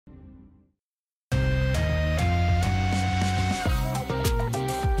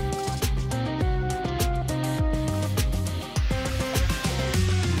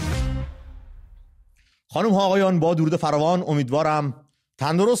خانم ها آقایان، با درود فراوان، امیدوارم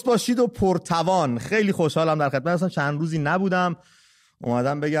تندرست باشید و پرتوان. خیلی خوشحالم در خدمت هستم. چند روزی نبودم،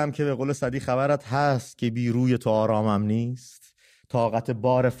 اومدم بگم که به قول سعدی خبرت هست که بی روی تو آرامم نیست، طاقت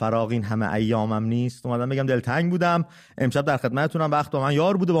بار فراق این همه ایامم نیست. اومدم بگم دلتنگ بودم. امشب در خدمتتونم، وقت با من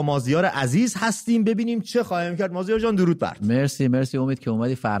یار بوده، با مازیار عزیز هستیم. ببینیم چه خواهیم کرد. مازیار جان درود بر. مرسی امید که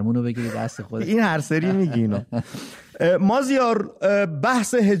اومدی فرمونو بگیری دست خودت. این هر سری میگی اینا. مازیار،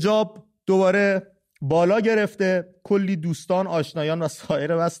 بحث حجاب دوباره بالا گرفته. کلی دوستان، آشنایان و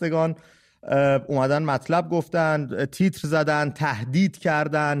سایر بستگان اومدن مطلب گفتن، تیتر زدن، تهدید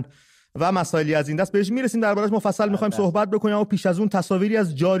کردن و مسائلی از این دست. بهش میرسیم، دربارش مفصل میخوایم صحبت بکنیم. و پیش از اون تصاویری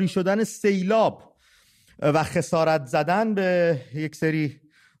از جاری شدن سیلاب و خسارت زدن به یک سری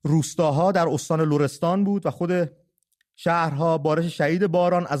روستاها در استان لرستان بود و خود شهرها. بارش شدید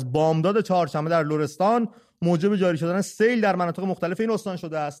باران از بامداد چهارشنبه در لرستان موجب جاری شدن سیل در مناطق مختلف این استان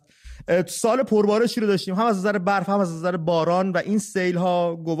شده است. سال پربارشی رو داشتیم، هم از نظر برف هم از نظر باران، و این سیل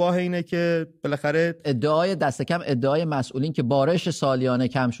ها گواه اینه که بالاخره ادعای دست کم ادعای مسئولین که بارش سالیانه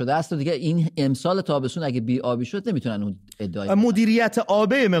کم شده است و دیگه این امسال تابستون اگه بی آبی شد نمیتونن اون ادعای مدیریت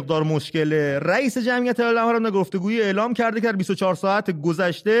آبه مقدار مشکله. رئیس جمعیت علما گفتگویی اعلام کرده که در 24 ساعت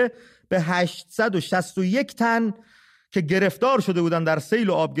گذشته به 861 تن که گرفتار شده بودن در سیل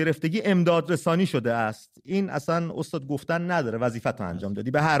و آب گرفتگی امداد رسانی شده است. این اصلا استاد گفتن نداره، وظیفت رو انجام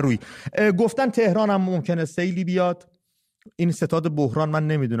دادی. به هر روی گفتن تهران هم ممکنه سیلی بیاد. این ستاد بحران من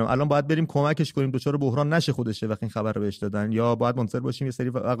نمیدونم الان باید بریم کمکش کنیم دچار بحران نشه خودشه وقتی این خبر رو بهش دادن، یا باید منتظر باشیم یه سری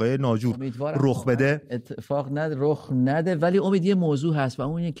وقایع ناجور رخ بده. اتفاق رخ نده. ولی امید یه موضوع هست و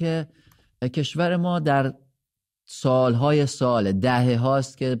اون اینه که کشور ما در سال دهه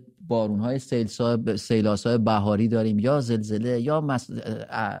هاست که بارون‌های سیلاسای بهاری داریم، یا زلزله، یا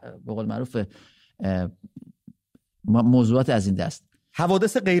به قول معروف موضوعات از این دست،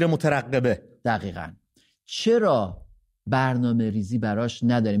 حوادث غیر مترقبه. دقیقاً. چرا برنامه ریزی براش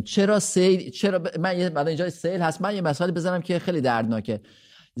نداریم؟ چرا من اینجا سیل هست. من یه مثال بزنم که خیلی دردناکه.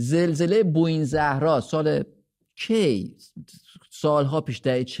 زلزله بوین زهرا سالها پیش،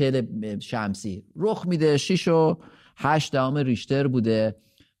 دهه 40 شمسی رخ میده. 6.8 ریشتر بوده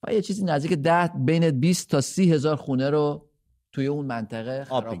و یه چیزی نزدیک بین 20 تا 30 هزار خونه رو توی اون منطقه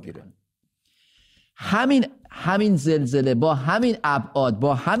خراب میکنه. همین زلزله با همین ابعاد،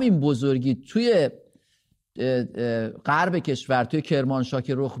 با همین بزرگی توی غرب کشور، توی کرمانشاه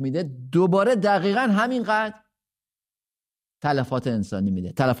که رخ میده، دوباره دقیقاً همینقدر تلفات انسانی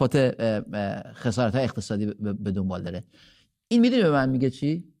میده، تلفات خسارت‌های اقتصادی به دنبال داره. این میدونی به من میگه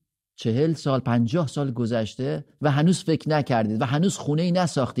چی؟ 40 سال 50 سال گذشته و هنوز فکر نکردید و هنوز خونه‌ای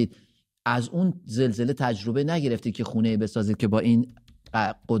نساختید. از اون زلزله تجربه نگرفتید که خونه‌ای بسازید که با این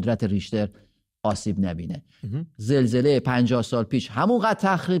قدرت ریشتر آسیب نبینه. زلزله 50 سال پیش همونقدر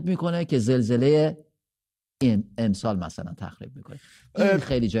تخریب میکنه که زلزله امسال مثلا تخریب میکنه. این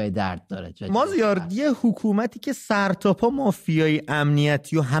خیلی جای درد داره. مازیار، یه حکومتی که سرتاپا مافیای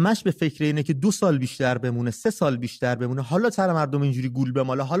امنیتی و همش به فکر اینه که 2 سال بیشتر بمونه، 3 سال بیشتر بمونه، حالا سر مردم اینجوری گول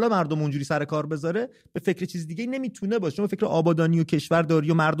بماله، حالا مردم اونجوری سر کار بذاره، به فکر چیز دیگه نمیتونه باشه. به فکر آبادانی و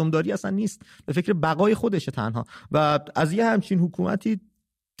کشورداری و مردمداری اصلا نیست، به فکر بقای خودشه تنها. و از یه همچین حکومتی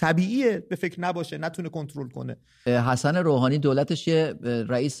طبیعیه به فکر نباشه، نتونه کنترل کنه. حسن روحانی دولتش یه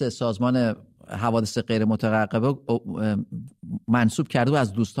رئیس سازمان حوادث غیر مترقبه منصوب کرده و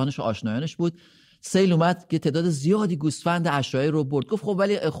از دوستانش و آشنایانش بود. سیل اومد که تعداد زیادی گوسفند اشرایی رو برد. گفت خب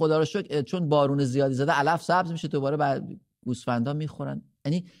ولی خدا رو شکر چون بارون زیادی زده علف سبز میشه، دوباره بعد گوسفندا میخورن.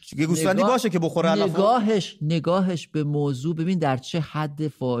 یعنی یه گوسفندی باشه که بخوره علف. نگاهش به موضوع ببین در چه حد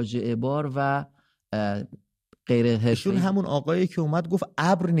فاجعه بار و غیر حرفه‌ای. همون آقایی که اومد گفت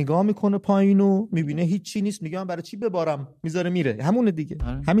ابر نگاه میکنه پایینو میبینه هیچی نیست، میگه من برای چی ببارم، میذاره میره. همونه دیگه.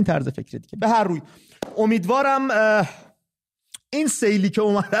 همین طرز فکر دیگه. به هر روی امیدوارم این سیلی که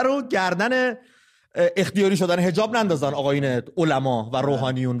اومده رو گردن اختیاری شدن حجاب نندازن آقایون علما و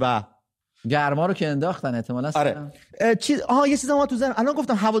روحانیون و گرما رو که انداختن احتمالاً. آره. یه چیز اومد تو ذهنم. الان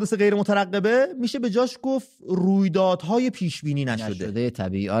گفتم حوادث غیر مترقبه، میشه به جاش گفت رویدادهای پیش بینی نشده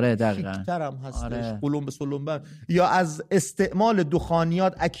طبیعی. آره دقیقاً. شیک‌ترم هستش. قلم به سلم. یا از استعمال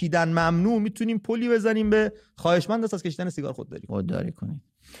دخانیات اکیداً ممنوع میتونیم پلی بزنیم به خواهشمند است از کشیدن سیگار خودداری کنیم.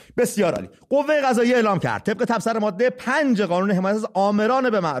 بسیار عالی. قوه قضاییه اعلام کرد طبق تبصره ماده 5 قانون حمایت از آمران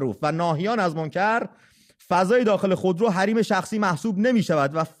به معروف و ناهیان از منکر، فضای داخل خودرو حریم شخصی محسوب نمی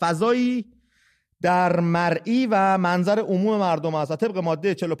شود و فضایی در مرئی و منظر عموم مردم است. طبق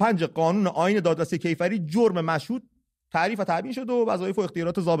ماده 45 قانون آیین دادرسی کیفری جرم مشهود تعریف و تعیین شده و وظایف و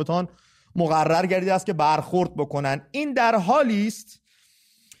اختیارات ضابطان مقرر گردیده است که برخورد بکنن. این در حالی است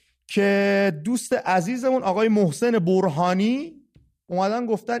که دوست عزیزمون آقای محسن برهانی اومدن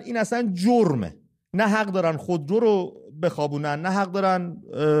گفتن این اصلا جرمه، نه حق دارن خودرو رو بخوابونن، نه حق دارن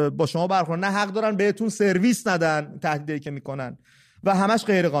با شما برخورد، نه حق دارن بهتون سرویس ندن، تهدیدی که میکنن و همش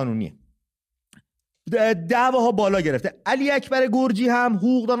غیر قانونیه. دعواها بالا گرفته. علی اکبر گرجی هم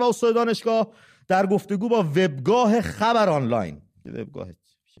حقوقدان و استاد دانشگاه در گفتگو با وبگاه خبر آنلاین، وبگاه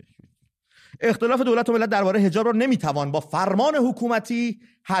اختلاف دولت و ملت درباره حجاب را نمیتوان با فرمان حکومتی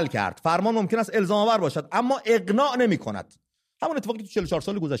حل کرد. فرمان ممکن است الزام آور باشد اما اقناع نمیکند. همون اتفاقی که تو 44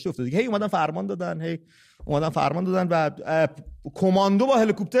 سال گذشته افتاد دیگه. اومدن فرمان دادن و کماندو با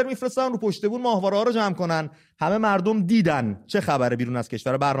هلیکوپتر میفرستن رو پشت بون ماهواره ها رو جمع کنن. همه مردم دیدن چه خبره بیرون از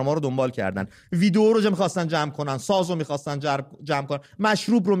کشور، برنامه رو دنبال کردن، ویدیو رو می‌خواستن جمع کنن، ساز رو می‌خواستن جمع کنن،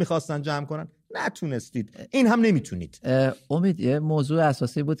 مشروب رو می‌خواستن جمع کنن. نتونستید، این هم نمیتونید. امید، یه موضوع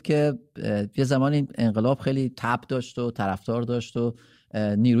اساسی بود که یه زمان این انقلاب خیلی تب داشت و طرفدار داشت و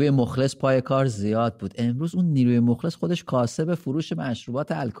نیروی مخلص پای کار زیاد بود. امروز اون نیروی مخلص خودش کاسب فروش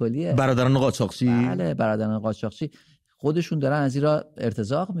مشروبات الکلیه. برادران قاچاقچی. بله، برادران قاچاقچی خودشون دارن از این را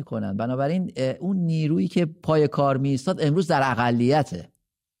ارتزاق میکنن. بنابراین اون نیرویی که پای کار میستاد امروز در اقلیته.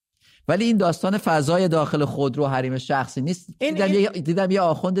 ولی این داستان فضای داخل خودرو حریم شخصی نیست. دیدم یه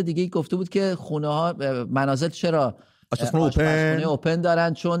آخوند دیگه گفته بود که خونه ها منازل چرا آشپزخونه اوپن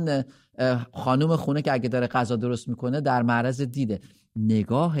دارن، چون خانم خونه که اگه داره غذا درست میکنه در معرض دیده.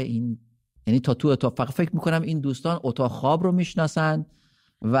 نگاه این، یعنی تا تو اتاق، فکر میکنم این دوستان اتاق خواب رو میشناسن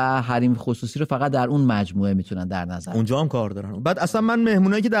و حریم خصوصی رو فقط در اون مجموعه میتونن در نظر. اونجا هم کار دارن. بعد اصلا من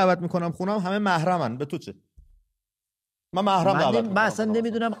مهمونایی که دعوت میکنم خونم همه محرمن. به تو چه؟ من اصلا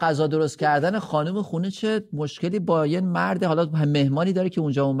نمیدونم غذا درست کردن خانم خونه چه مشکلی با یه مرد حالا مهمانی داره که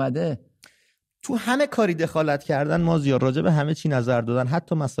اونجا اومده. تو همه کاری دخالت کردن، مازیار، راجع به همه چی نظر دادن،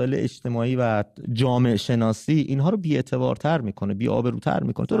 حتی مسائل اجتماعی و جامعه شناسی، اینها رو بی‌اعتبارتر میکنه، بی‌آبروتر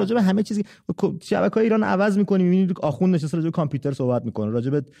میکنه. تو راجع به همه چیزی شبکه‌های ایران عوض میکنی، میبینی آخوند نشسته راجع به کامپیوتر صحبت میکنه، راجع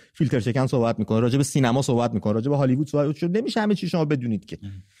به فیلتر شکن صحبت میکنه، راجع به سینما صحبت میکنه، راجع به هالیوود صحبت. چون نمیشه همه چی شما بدونید که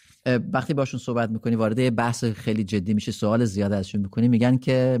وقتی باشون صحبت میکنی وارد یه بحث خیلی جدی میشه، سوال زیاد ازشون میکنی، میگن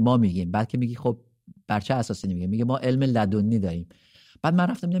که ما میگیم. بعد که میگی خب بر چه اساسی نمیگیم؟ میگه ما علم لدنی داریم. بعد من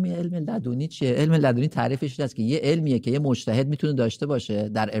رفتم دیدم علم لدنی چیه؟ علم لدنی تعریفش این است که یه علمیه که یه مجتهد میتونه داشته باشه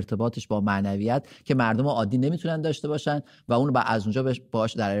در ارتباطش با معنویت که مردم عادی نمیتونن داشته باشن و اون با از اونجا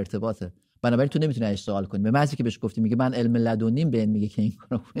باهاش در ارتباطه. بنابراین تو نمیتونی ازش سوال کنی. به محضی که بهش گفتی میگه من علم لدنیم، به این میگه که این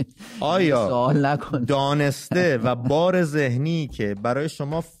کارو آیا سوال نکن. دانسته و بار ذهنی که برای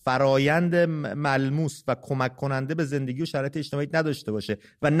شما فرایند ملموس و کمک کننده به زندگی و شرایط اجتماعی نداشته باشه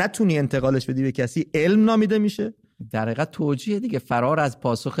و نتونی انتقالش بدی به کسی، علم نامیده میشه؟ در حقیقت توجیه دیگه، فرار از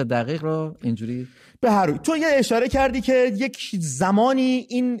پاسخ دقیق رو اینجوری به هر روی. تو یه اشاره کردی که یک زمانی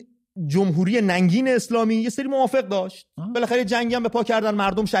این جمهوری ننگین اسلامی یه سری موافق داشت، بالاخره جنگی هم به پا کردن،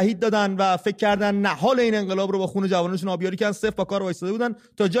 مردم شهید دادن و فکر کردن نه حال این انقلاب رو با خون جوانانشون آبیاری کردن، صفر با کار وایساده بودن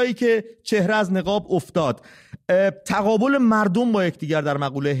تا جایی که چهره از نقاب افتاد. تقابل مردم با یکدیگر در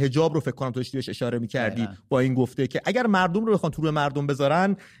مقوله حجاب رو فکر کنم تو بهش اشاره می‌کردی با این گفته که اگر مردم رو بخوان تو روی مردم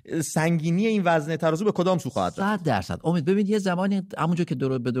بذارن، سنگینی این وزنه ترازو به کدام سو خواهد رفت؟ 100%. امید، ببین یه زمانی همونجا که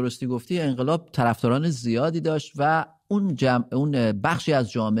به درستی گفتی انقلاب طرفداران زیادی داشت و اون بخشی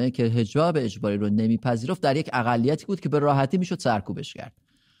از جامعه که حجاب اجباری رو نمیپذیرفت در یک اقلیتی بود که به راحتی میشد سرکوبش کرد،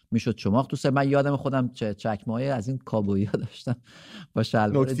 میشد چماق تو سر. من یادم خودم چکمه‌های از این کابوی‌ها داشتم با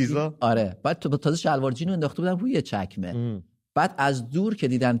شلوار جین. آره، بعد تازه شلوار جین رو انداخته بودم روی چکمه. بعد از دور که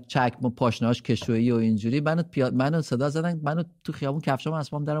دیدن چکمه پاشنه‌هاش کشویی و اینجوری، منو صدا زدن، منو تو خیابون کفشام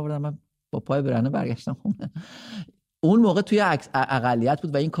اسبام در آوردن، من با پای برهنه برگشتم خونه. اون موقع توی اقلیت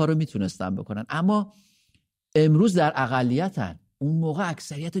بود و این کارو میتونستن بکنن، اما امروز در اقلیتن. اون موقع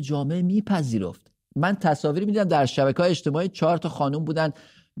اکثریت جامعه میپذیرفت. من تصاویری میدیدم در شبکه‌های اجتماعی، 4 تا خانم بودن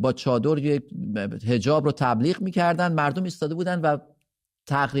با چادر حجاب رو تبلیغ میکردن، مردم ایستاده بودن و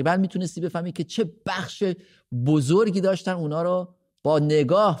تقریبا میتونستی بفهمی که چه بخش بزرگی داشتن اونا رو با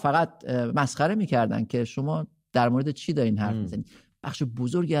نگاه فقط مسخره میکردن که شما در مورد چی دارین حرف میزنید. بخش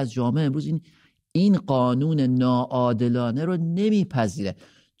بزرگی از جامعه امروز این قانون ناعادلانه رو نمیپذیره،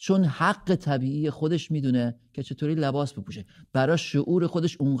 چون حق طبیعی خودش میدونه که چطوری لباس بپوشه، برای شعور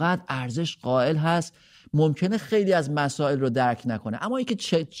خودش اونقدر ارزش قائل هست. ممکنه خیلی از مسائل رو درک نکنه، اما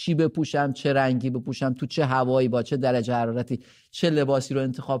اینکه چی بپوشم، چه رنگی بپوشم، تو چه هوایی، با چه درجه حرارتی چه لباسی رو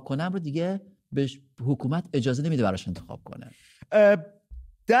انتخاب کنم رو دیگه به حکومت اجازه نمیده براش انتخاب کنه.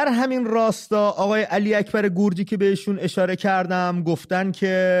 در همین راستا آقای علی اکبر گرجی که بهشون اشاره کردم گفتن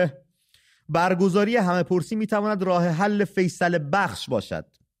که برگزاری همه پرسی میتواند راه حل فیصله بخش باشد.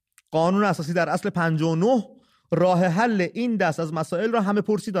 قانون اساسی در اصل 59 راه حل این دست از مسائل را همه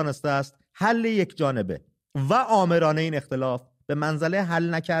پرسی دانسته است. حل یک جانبه و آمرانه این اختلاف به منزله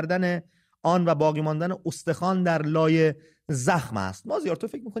حل نکردن آن و باقی ماندن استخوان در لای زخم است. مازیار، تو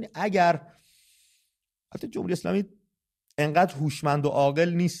فکر میکنی اگر البته جمهوری اسلامی انقدر هوشمند و عاقل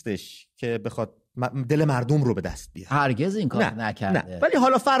نیستش که بخواد دل مردم رو به دست بیاره. هرگز این کار نکرده. ولی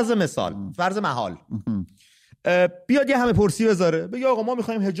حالا فرض محال بیاد یه همه پرسی بذاره، بگه آقا ما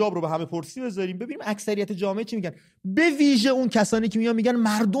میخوایم حجاب رو به همه پرسی بذاریم، ببینیم اکثریت جامعه چی میگن، به ویژه اون کسانی که میگن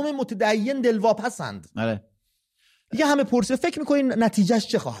مردم متدین دلواپسند. آره. یه همه پرسی، فکر میکنین نتیجهش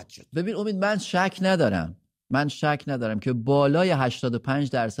چه خواهد شد؟ ببین امید، من شک ندارم که بالای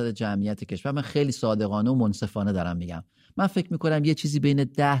 85% جمعیت کشور، من خیلی صادقانه و منصفانه دارم میگم، من فکر میکنم یه چیزی بین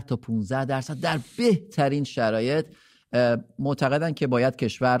 10 تا 15% در بهترین شرایط معتقدن که باید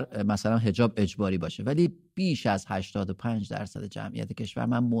کشور مثلا حجاب اجباری باشه، ولی بیش از 85% جمعیت کشور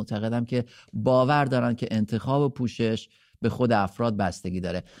من معتقدم که باور دارن که انتخاب پوشش به خود افراد بستگی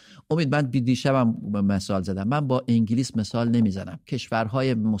داره. امید، من دیشبم مثال زدم، من با انگلیس مثال نمیزنم.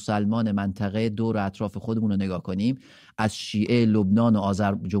 کشورهای مسلمان منطقه دور و اطراف خودمون رو نگاه کنیم، از شیعه لبنان و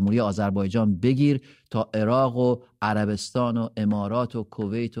جمهوری آذربایجان بگیر تا عراق و عربستان و امارات و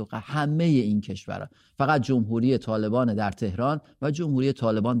کویت و همه این کشورها، فقط جمهوری طالبان در تهران و جمهوری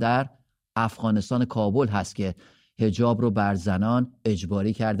طالبان در افغانستان کابل هست که حجاب رو بر زنان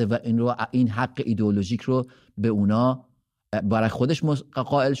اجباری کرده و این حق ایدئولوژیک رو به اونا برای خودش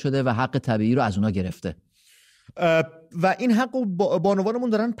قائل شده و حق طبیعی رو از اونا گرفته و این حق رو بانوانمون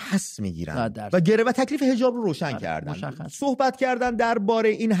دارن پس میگیرن و تکلیف حجاب رو روشن کردن. صحبت کردن درباره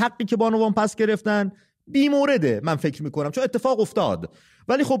این حقی که بانوان پس گرفتن بی مورده، من فکر میکنم، چون اتفاق افتاد،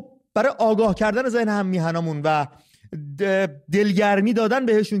 ولی خب برای آگاه کردن ذهن هم میهنمون و دلگرمی دادن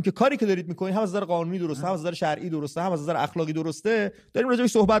بهشون که کاری که دارید میکنید هم از نظر قانونی درسته، هم از نظر شرعی درسته، هم از نظر اخلاقی درسته، داریم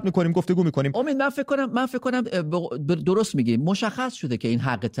راجعش صحبت میکنیم، گفتگو میکنیم. امید، من فکر کنم درست میگی، مشخص شده که این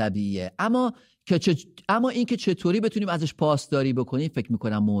حق طبیعیه، اما این که چطوری بتونیم ازش پاسداری بکنیم فکر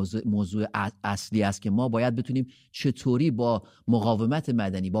میکنم موضوع اصلی است که ما باید بتونیم چطوری با مقاومت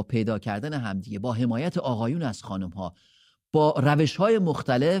مدنی، با پیدا کردن همدیگه، با حمایت آقایون از خانم‌ها، با روش‌های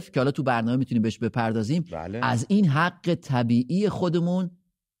مختلف که حالا تو برنامه میتونیم بهش بپردازیم، از این حق طبیعی خودمون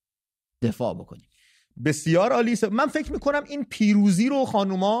دفاع بکنیم. بسیار عالی. من فکر میکنم این پیروزی رو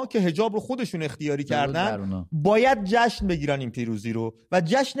خانوما که حجاب رو خودشون اختیاری کردن باید جشن بگیرن، این پیروزی رو و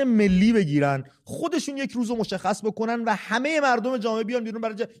جشن ملی بگیرن، خودشون یک روز رو مشخص بکنن و همه مردم جامعه بیان بیرون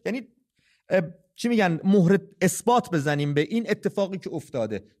برای یعنی چی میگن، مهر اثبات بزنیم به این اتفاقی که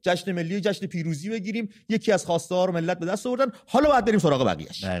افتاده، جشن ملی، جشن پیروزی بگیریم، یکی از خواسته ها رو ملت به دست آوردن، حالا باید بریم سراغ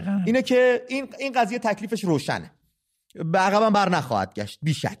بقیه‌اش. اینه که این قضیه تکلیفش روشنه، به عقبم بر نخواهد گشت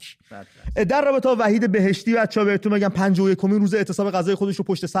بی شک. در رابطه با وحید بهشتی بچه‌ها بهتون بگم 51مین روز اعتصاب غذای خودش رو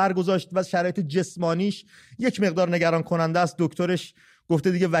پشت سر گذاشت و شرایط جسمانیش یک مقدار نگران کننده است. دکترش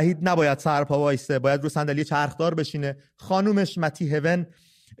گفته دیگه وحید نباید سرپا وایسه، باید رو صندلی چرخدار بشینه. خانومش متی هون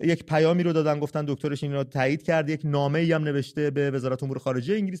یک پیامی رو دادن، گفتن دکترش این رو تایید کرد، یک نامه‌ای هم نوشته به وزارت امور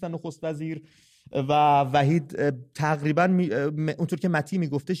خارجه انگلیس و نخست وزیر. و وحید تقریبا اونطور که متی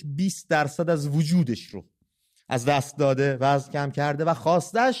میگفتش 20% از وجودش رو از دست داده، وزن کم کرده و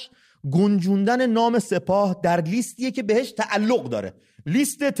خواستش گنجوندن نام سپاه در لیستیه که بهش تعلق داره،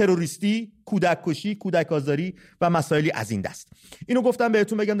 لیست تروریستی، کودک کشی، کودک آزاری و مسائلی از این دست. اینو گفتم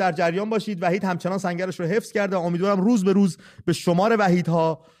بهتون بگم در جریان باشید. وحید همچنان سنگرش رو حفظ کرده، امیدوارم روز به روز به شمار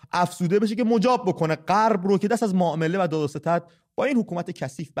وحیدها افزوده بشه که مجاب بکنه غرب رو که دست از معامله و داد و ستد با این حکومت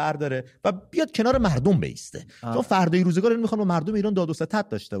کثیف برداره و بیاد کنار مردم بیسته. چون فردای روزگار میخوان با مردم ایران داد و ستد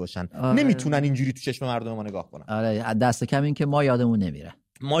داشته باشن. نمیتونن اینجوری تو چشم مردم ما نگاه کنن. آره، دست کم این که ما یادمون نمیره.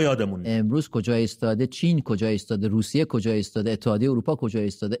 امروز کجا ایستاده، چین کجا ایستاده، روسیه کجا ایستاده، اتحادیه اروپا کجا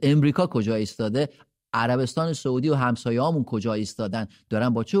ایستاده، امریکا کجا ایستاده، عربستان سعودی و همسایه‌هامون کجا ایستادن، دارن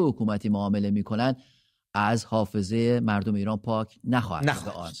با چه حکومتی معامله میکنن، از حافظه مردم ایران پاک نخواهد شد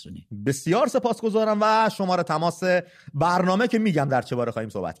آسونی. بسیار سپاسگزارم و شماره تماس برنامه که میگم در چه باره خواهیم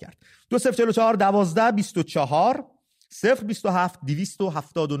صحبت کرد 2044 12 24 027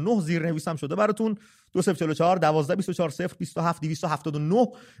 279 زیرنویسم شده براتون. 2044 12 24 027 279.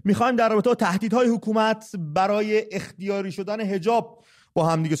 میخوایم در رابطه با تهدیدهای حکومت برای اختیاری شدن حجاب با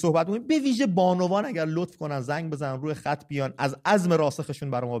هم دیگه صحبت کنیم. به ویژه بانوان اگر لطف کنن زنگ بزنن، روی خط بیان، از عزم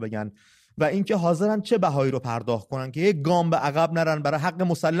راسخشون برای ما بگن و اینکه حاضرن چه بهایی رو پرداخت کنن که یک گام به عقب نرن برای حق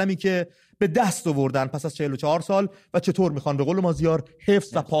مسلمی که به دست آوردن پس از 44 سال و چطور میخوان به قول مازیار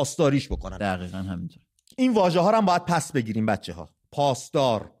حفظ و پاسداریش بکنن. دقیقاً همینطور. این واژه ها رو هم باید پس بگیریم بچه‌ها.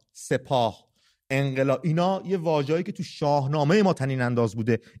 پاسدار، سپاه، انقلاب، اینا یه واژه‌ای که تو شاهنامه ما طنین انداز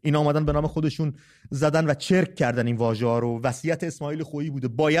بوده. اینا اومدن به نام خودشون زدن و چرک کردن این واژه‌ها رو. وصیت اسماعیل خویی بوده.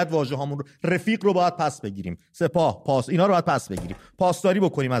 باید واژه‌هامون رو، رفیق رو باید پس بگیریم. سپاه، پاس، اینا رو باید پس بگیریم. پاسداری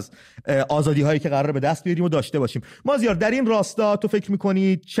بکنیم از آزادی‌هایی که قراره به دست بیاریم و داشته باشیم. مازیار، در این راستا تو فکر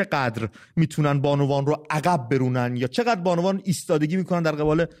می‌کنی چقدر میتونن بانوان رو عقب برونن یا چقدر بانوان ایستادگی میکنن در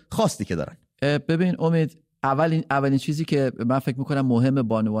قبال خواستی که دارن؟ ببین امید، اولین چیزی که من فکر میکنم مهمه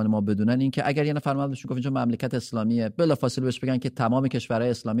بانوان ما بدونن این که اگر یه نفر اومد بهشون گفت اینجا مملکت اسلامیه، بلافاصله بهش بگن که تمام کشورهای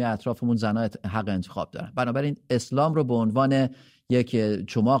اسلامی اطرافمون زنا حق انتخاب دارن. بنابراین اسلام رو به عنوان یک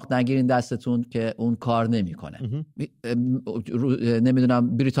چماق نگیرین دستتون که اون کار نمیکنه.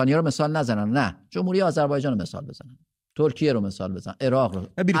 نمیدونم بریتانیا رو مثال نزنن، نه، جمهوری آذربایجان رو مثال بزنن، ترکیه رو مثال بزنن، عراق رو،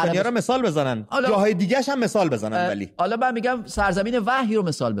 بریتانیا رو مثال بزنن، جاهای دیگه‌ش هم مثال بزنن. ولی حالا من میگم سرزمین وحی رو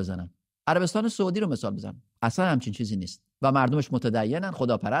مثال بزنن، عربستان سعودی رو مثال بزنن. اصلا همچین چیزی نیست و مردمش متدینن،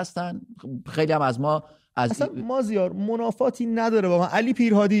 خداپرستن. خیلی هم از ما اصلا مازیار منافاتی نداره با من. علی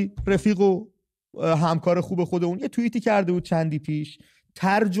پیرهادی رفیق و همکار خوب خودمون یه توییتی کرده بود چندی پیش،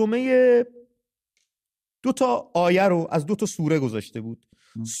 ترجمه 2 تا آیه رو از 2 تا سوره گذاشته بود.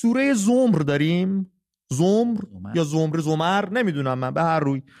 سوره زمر داریم، زمر یا زمر نمیدونم من، به هر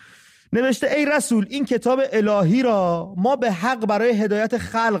روی نوشته ای رسول این کتاب الهی را ما به حق برای هدایت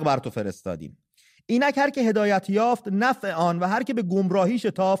خلق بر تو فرستادیم. اینک هر که هدایت یافت نفع آن و هر که به گمراهی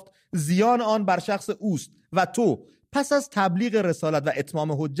شتافت زیان آن بر شخص اوست و تو پس از تبلیغ رسالت و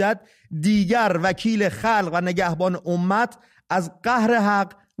اتمام حجت دیگر وکیل خلق و نگهبان امت از قهر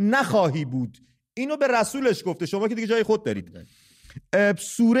حق نخواهی بود. اینو به رسولش گفته، شما که دیگه جای خود دارید.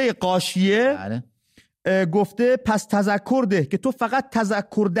 سوره غاشیه گفته پس تذکر ده که تو فقط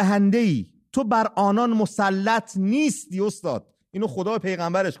تذکر دهنده ای، تو بر آنان مسلط نیستی استاد. اینو خدا به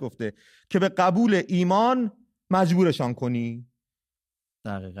پیغمبرش گفته که به قبول ایمان مجبورشان کنی.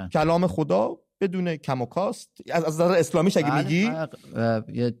 دقیقاً کلام خدا بدون کم و کاست از نظر اسلامیش اگه میگی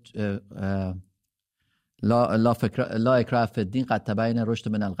لا اکراه فی الدین قد تبین رشد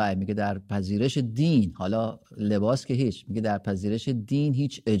من الغی، میگه در پذیرش دین، حالا لباس که هیچ، میگه در پذیرش دین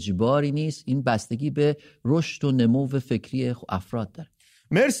هیچ اجباری نیست، این بستگی به رشد و نمو فکری افراد داره.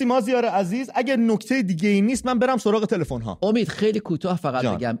 مرسی مازیار عزیز. اگه نکته دیگه ای نیست من برم سراغ تلفن ها. امید خیلی کوتاه فقط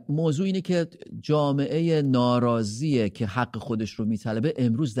بگم، موضوع اینه که جامعه ناراضیه که حق خودش رو میطلبه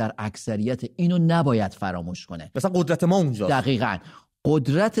امروز در اکثریت، اینو نباید فراموش کنه. مثلا قدرت ما اونجاست. دقیقاً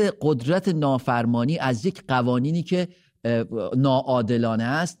قدرت نافرمانی از یک قوانینی که ناعادلانه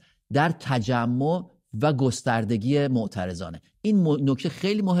است در تجمع و گستردگی معترضانه. این نکته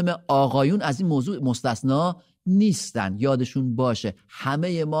خیلی مهمه. آقایون از این موضوع مستثنا نیستن، یادشون باشه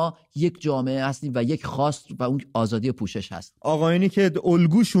همه ما یک جامعه هستیم و یک خواست و اون آزادی پوشش هست. آقایونی که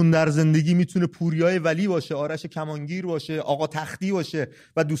الگوشون در زندگی میتونه پوریای ولی باشه، آرش کمانگیر باشه، آقا تختی باشه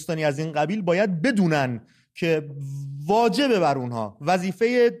و دوستانی از این قبیل، باید بدونن که واجبه بر اونها،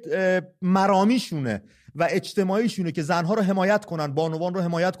 وظیفه مرامیشونه و اجتماعیشونه که زنها رو حمایت کنن، بانوان رو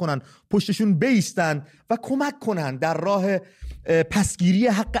حمایت کنن، پشتشون بیستن و کمک کنن در راه پسگیری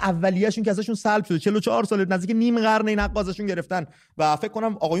حق اولیه‌شون که ازشون سلب شده. 44 سال نزدیک نیم قرن این حق ازشون گرفتن و فکر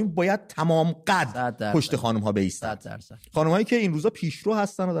کنم آقایون باید تمام قد پشت خانم‌ها بیستن. خانم‌هایی که این روزا پیشرو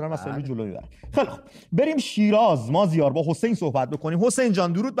هستن و دارن مسائل رو جلو میبرن. خیلی خوب، بریم شیراز. مازیار با حسین صحبت بکنیم. حسین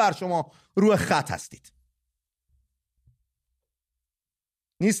جان درود بر شما، روی خط هستید.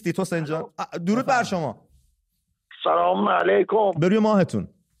 نیستی حسین جان؟ درود بر شما. سلام علیکم. بروی ماهتون.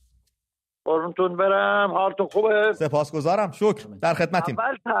 قربونتون برم، حالتون خوبه؟ سپاسگزارم، شکر، در خدمتیم.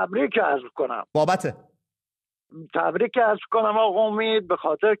 اول تبریک عرض کنم. بابت تبریک عرض کنم آقا امید، به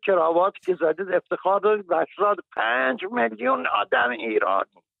خاطر کراواتی که زدید افتخار دارید به 85 میلیون آدم ایرانی.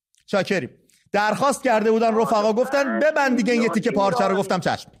 شاکریم. درخواست کرده بودن رفقا، گفتن ببند دیگه این یه تیکه پارچه رو، گفتم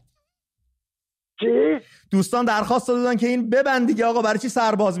چشم. چی؟ دوستان درخواست دادن که این ببند دیگه آقا، برای چی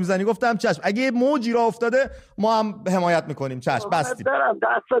سرباز میزنی؟ گفتم چشم، اگه موجی را افتاده ما هم حمایت میکنیم. چشم، بستیم.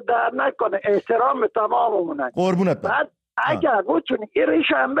 دست در نکنه، احترام به تماممونه. قربونت برم. بعد اگر بتونی این ریش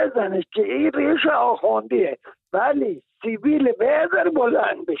هم بزنش که این ریش آخوندیه ولی سیبیل بهذر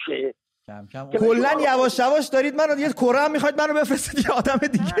بلند بشه. کلن یواش یواش دارید منو یه کره هم میخواید منو بفرستید یه آدم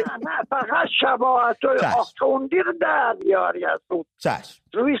دیگه. نه فقط شباهت آخوندی رو در بیاری از اون. چشم.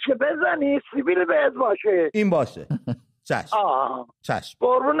 رویش که بزنی سیبیل بهذر باشه. این باشه. چشم. چشم.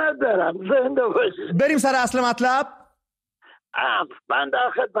 قربونت برم، زنده باشی. بریم سر اصل مطلب. من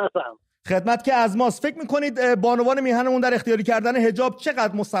در خدمتم. خدمت که از ماست. فکر میکنید بانوان میهنمون در اختیاری کردن حجاب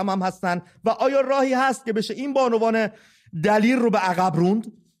چقدر مصمم هستن و آیا راهی هست که بشه این بانوان دلیر رو به عقب روند؟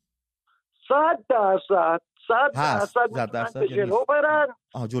 100% به جلو برن.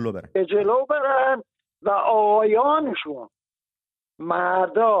 به جلو برن و آقایانشون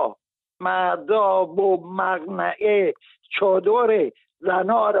مردا با مقنعه چادر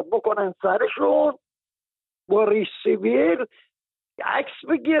زنا رو بکنن سرشون، با ریش سیبیل عکس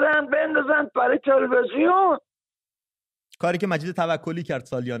بگیرن بندازن برای تلویزیون. کاری که مجید توکلی کرد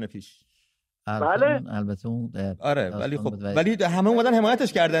سالیان پیش. بله البته اون آره، ولی خب ولی همه اومدن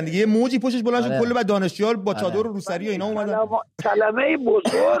حمایتش کردن دیگه. یه موجی پشتش بلند شد، کل بعد دانشجوها با چادر و روسری و اینا اومدن. کلمه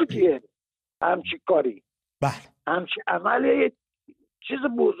بزرگیه. همچی کاری. بله. همچی عمل چیز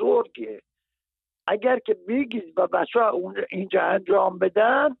بزرگیه. اگر که بگید و بچه‌ها اینجا انجام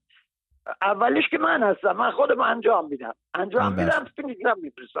بدن، اولیش که من هستم، من خودم انجام میدم فیلم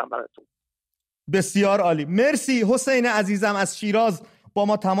میفرستم براتون. بسیار عالی. مرسی حسین عزیزم از شیراز، با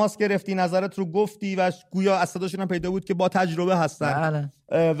ما تماس گرفتی، نظرت رو گفتی و گویا از صداشون هم پیدا بود که با تجربه هستن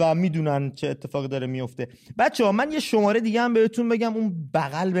و میدونن چه اتفاقی داره میفته. بچه‌ها من یه شماره دیگه هم بهتون بگم، اون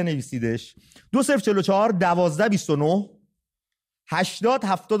بغل بنویسیدش: 2044 1229 80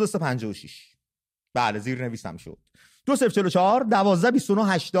 7356. بله زیر نویسم شد. 2044 1229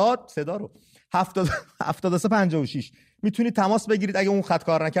 80 صدا رو 7356. میتونید تماس بگیرید اگه اون خط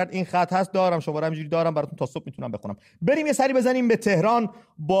کار نکرد. این خط هست، دارم شماره همینجوری دارم براتون، تا صبح میتونم بخونم. بریم یه سری بزنیم به تهران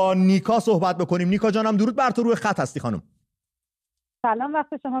با نیکا صحبت بکنیم. نیکا جانم درود بر تو، روی خط هستی خانم. سلام،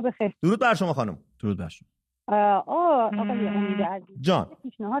 وقت شما بخیر. درود بر شما خانم. درود بر شما. آقای امید عزیز جان،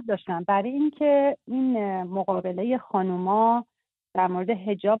 پیشنهاد داشتم برای اینکه این مقابله خانوما در مورد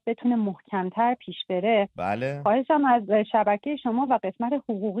حجاب بتونه محکمتر پیش بره. بله. خواهشم از شبکه شما و قسمت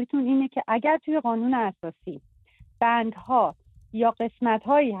حقوقیتون اینه که اگر توی قانون اساسی بندها یا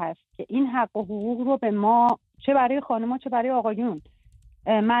قسمت‌هایی هست که این حق و حقوق رو به ما، چه برای خانم‌ها چه برای آقایون،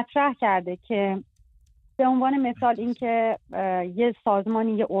 مطرح کرده که به عنوان مثال این که یه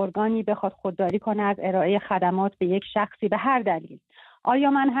سازمانی، یه ارگانی بخواد خودداری کنه از ارائه خدمات به یک شخصی به هر دلیل، آیا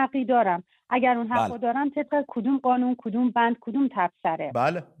من حقی دارم؟ اگر اون حقو دارم طبق کدوم قانون، کدوم بند، کدوم تبصره؟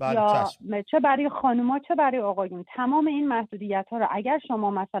 بله یا چشم. چه برای خانوما چه برای آقایون. تمام این محدودیت‌ها رو اگر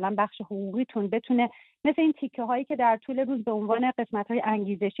شما مثلا بخش حقوقیتون بتونه مثل این تیکه هایی که در طول روز به عنوان قسمت‌های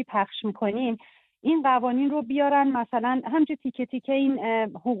انگیزشی پخش می‌کنین، این قوانین رو بیارن مثلا همچه تیکه تیکه این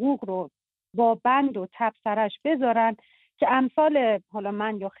حقوق رو با بند و تبصره‌اش بذارن که امثال حالا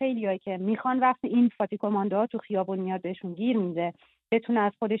من یا خیلیایی که میخوان وقتی این فاتیکوماندوها تو خیابون میاد بهشون گیر میده بتونه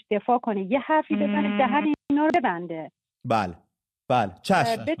از خودش دفاع کنه، یه حرفی بزنه دهن اینا رو ببنده. بله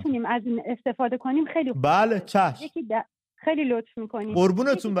چشم. بتونیم از این استفاده کنیم خیلی خوب. بله چشم. خیلی لطف میکنیم.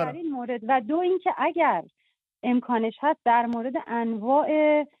 قربونتون برم. این مورد و دو اینکه اگر امکانش هست در مورد انواع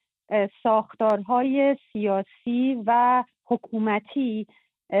ساختارهای سیاسی و حکومتی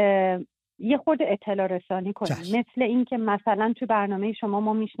یه خورده اطلاع رسانی کنیم. مثل این که مثلا تو برنامه شما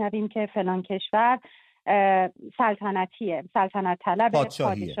ما میشنویم که فلان کشور سلطنتیه، سلطنت طلب،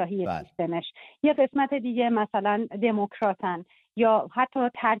 پادشاهی سیستمش. یه قسمت دیگه مثلا دموکراتن یا حتی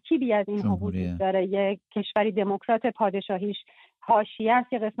ترکیبی از این وجود داره. یه کشوری دموکرات پادشاهیش حاشیه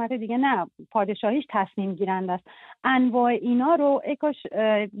است، یه قسمت دیگه نه، پادشاهیش تصمیم گیرنده است. انواع اینا رو اکاش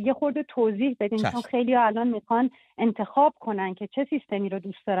یه خورده توضیح بدین، چون خیلی الان میخوان انتخاب کنن که چه سیستمی رو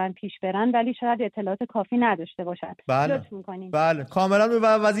دوست دارن پیش برن ولی شاید اطلاعات کافی نداشته باشن. لطف می‌کنین. بله کاملا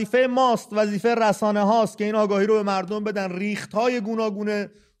وظیفه ماست، وظیفه رسانه هاست که این آگاهی رو به مردم بدن. ریخت‌های گوناگون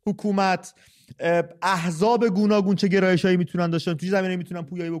حکومت، احزاب گوناگون چه گرایشایی میتونن داشتن، توی زمینه میتونن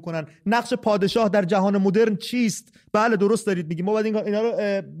پویایی بکنن. نقش پادشاه در جهان مدرن چیست؟ بله درست دارید میگیم. ما باید اینا رو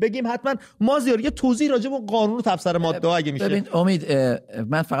بگیم. حتما مازیار یه توضیح راجع به قانون و تبصره ماده اگه میشه. ببین امید،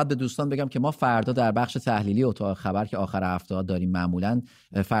 من فقط به دوستان بگم که ما فردا در بخش تحلیلی اتاق خبر که آخر هفته داریم معمولا،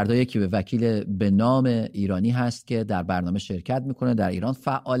 فردا یکی به وکیل به نام ایرانی هست که در برنامه شرکت میکنه، در ایران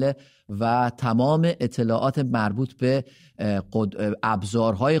فعاله و تمام اطلاعات مربوط به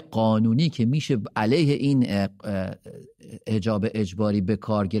ابزارهای قانونی که میشه علیه این حجاب اجباری به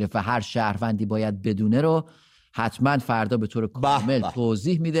کار گرفت و هر شهروندی باید بدونه رو حتما فردا به طور کامل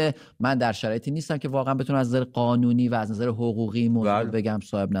توضیح میده. من در شرایطی نیستم که واقعا بتونم از نظر قانونی و از نظر حقوقی موضوع بگم،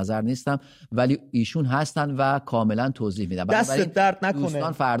 صاحب نظر نیستم، ولی ایشون هستن و کاملا توضیح میدن. دست درد نکنه،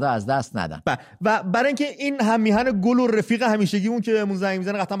 دوستان فردا از دست ندن. و برای اینکه این هم میهن گل و رفیق همیشگیمون که بهمون زنگ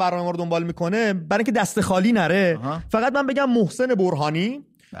میزنه قطعا برنامه ما رو دنبال میکنه، برای اینکه دست خالی نره، فقط من بگم محسن برهانی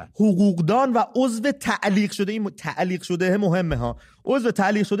حقوقدان و عضو تعلیق شده، این تعلیق شده مهمه ها، عضو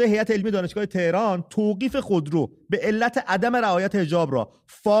تعلیق شده هیئت علمی دانشگاه تهران، توقیف خودرو به علت عدم رعایت حجاب را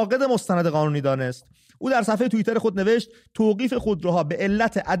فاقد مستند قانونی دانست. او در صفحه توییتر خود نوشت توقیف خودروها به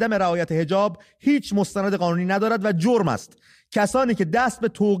علت عدم رعایت حجاب هیچ مستند قانونی ندارد و جرم است. کسانی که دست به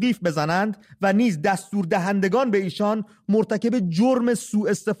توقیف بزنند و نیز دستور دهندگان به ایشان مرتکب جرم سوء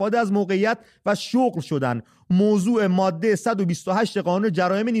استفاده از موقعیت و شغل شدند. موضوع ماده 128 قانون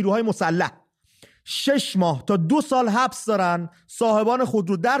جرایم نیروهای مسلح. 6 ماه تا 2 سال حبس دارن صاحبان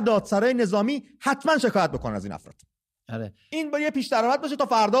خودرو در دادسرای نظامی. حتما شکایت بکنن از این افراد. آره. این با یه پیش درآمد باشه تا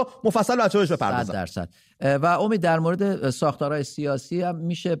فردا مفصل بچه‌هاش بپردازن. 100%. و امید در مورد ساختارهای سیاسی هم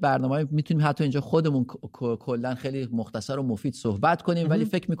میشه برنامه میتونیم حتی اینجا خودمون کلا خیلی مختصر و مفید صحبت کنیم، ولی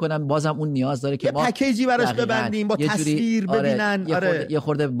فکر میکنم بازم اون نیاز داره که ما پکیجی براش ببندیم، با تصویر ببینن. یه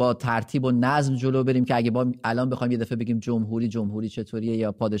خورده با ترتیب و نظم جلو بریم که اگه با الان بخوایم یه دفعه بگیم جمهوری چطوریه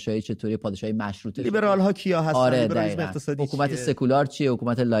یا پادشاهی چطوریه، پادشاهی مشروطه، لیبرال ها کیا هستن، لیبرالیسم اقتصادی، حکومت سکولار چیه،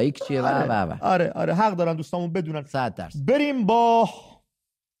 حکومت لایک چیه و آره حق دارن دوستامون بدونن. 100%. بریم با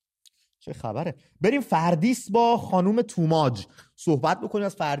چه خبره؟ بریم فردیس با خانم توماج صحبت بکنیم.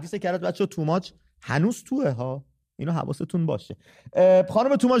 از فردیس کرد بچه‌ها، توماج هنوز توه ها، اینو حواستون باشه.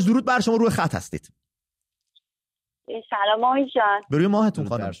 خانم توماج درود بر شما، روی خط هستید. سلام امید جان. بروی ماهتون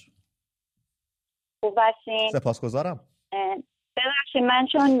خانم. خوب هستین؟ سپاسگزارم. ببخشید من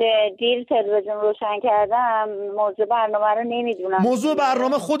چون دیر تلویزیون روشن کردم موضوع برنامه رو نمیدونم. موضوع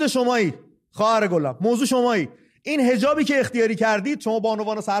برنامه خود شمایی خواهر گلم، موضوع شمایی. این حجابی که اختیاری کردید شما با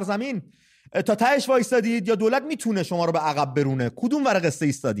عنوان سرزمین تا تهش وایستادید یا دولت میتونه شما رو به عقب برونه؟ کدوم ور قصه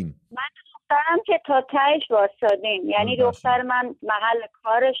ایستادیم؟ من دخترم که تا تهش وایستادیم، یعنی دختر من محل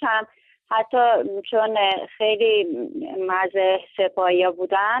کارش هم حتی چون خیلی مرز سپاهیا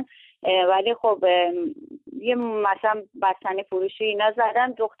بودن ولی خب یه مثلا بستنی فروشی اینا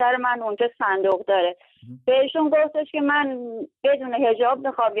زدن، دختر من اونجا صندوق داره. بهشون گفتش که من بدون حجاب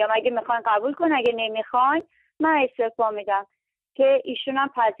میخوام بیام، اگه میخواین قبول کن، اگه نمیخواین من استعفا میدم، که ایشون هم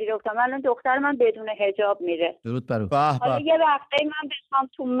پذیرفتن. الان دختر من بدون حجاب میره. درود بر او. حالا یه وقتی من بخوام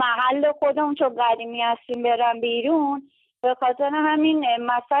تو محل خودم چون قدیمی هستیم برم بیرون، به خاطر همین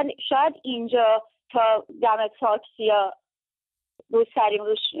مثلا شاید اینجا تا دم تاکسیا رو سریم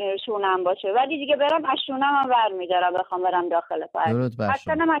شونم باشه، ولی دیگه برم از شونم هم ور میدارم بخوام برم داخل پرد.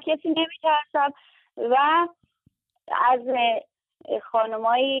 اصلا من کسی نمیترسم. و از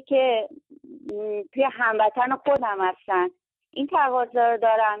خانمایی که توی هموطن خودم هستن این تقاضا رو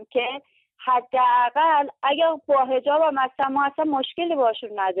دارم که حداقل اگر با حجاب هم هستن ما اصلا مشکلی باشون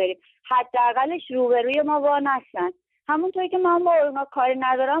نداریم، حداقلش روبروی ما با نستن. همونطوری که من با اونا کاری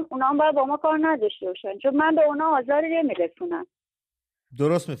ندارم اونا هم باید با ما کار نداشته باشن، چون من به اونا آزاری نمیرسونم.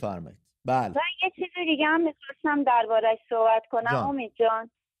 درست میفرمایید. بله. و یه چیز دیگه هم میخواستم درباره‌اش صحبت کنم امید جان،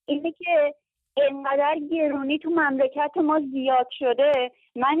 اینه که اینقدر گرونی تو مملکت ما زیاد شده.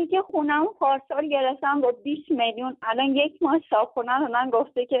 منی که خونم پارسال گرفتم با 20 میلیون، الان یک ماه صاحبخونه به من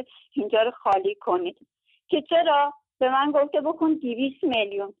گفته که اینجا رو خالی کنید. که چرا؟ به من گفته بکن 200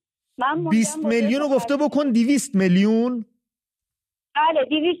 میلیون. من 20 میلیون رو گفته بکن 200 میلیون؟ بله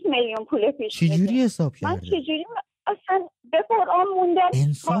 200 میلیون پول پیش. چجوری حساب کرده؟ من چجوری اصلا به قرآن موندم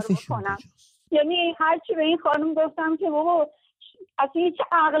انصافش کنم. یعنی هرچی به این خانم گفتم که بابا اصلا هیچ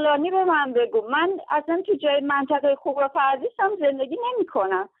عقلانی به من بگو، من اصلا تو جای منطقه خوب و پردیس هم زندگی نمی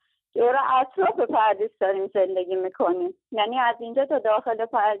کنم، دور اطراف پردیس داریم زندگی میکنیم، یعنی از اینجا تا داخل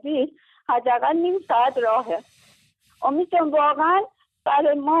پردیس حداقل نیم ساعت راهه. امیدم واقعا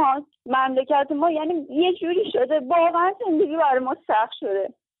برای ما مملکت ما یعنی یه جوری شده واقعا زندگی برای ما سخت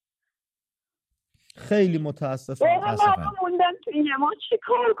شده. خیلی متاسفم. من موندم تو این ما چی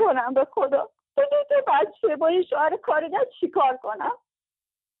کار کنم به خدا؟ تو بچه با این شوهر کارگر چی کار کنم؟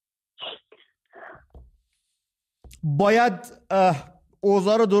 باید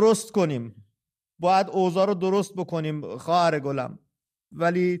اوضاع رو درست کنیم، باید اوضاع رو درست بکنیم خواهر گلم،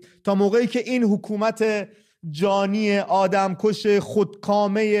 ولی تا موقعی که این حکومت جانی آدمکش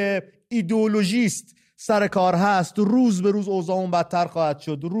خودکامه ایدئولوژیست سر کار هست، روز به روز اوضاعمون بدتر خواهد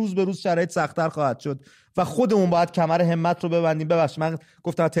شد، روز به روز شرایط سخت‌تر خواهد شد و خودمون باید کمر همت رو ببندیم. ببخشید من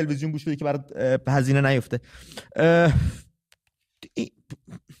گفتم تلویزیون گوش بدی که برات هزینه نیفته.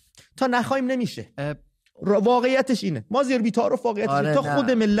 تا نخوایم نمیشه. واقعیتش اینه. ما زیر بی‌تعارف واقعیتش اینه. تا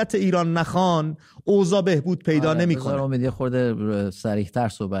خود ملت ایران نخوان اوضاع بهبود پیدا نمی‌کنه. امید خورده صریح‌تر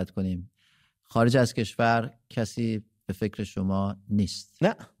صحبت کنیم. خارج از کشور کسی به فکر شما نیست.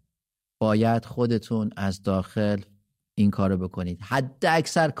 نه. باید خودتون از داخل این کارو بکنید. حد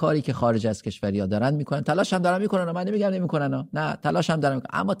اکثر کاری که خارج از کشوریا دارن میکنن، تلاش هم دارن میکنن، من نمیگم نمیکنن، نه تلاش هم دارن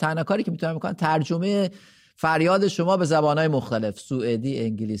میکنن، اما تنها کاری که میتونن میکنن ترجمه فریاد شما به زبانهای مختلف، سوئدی،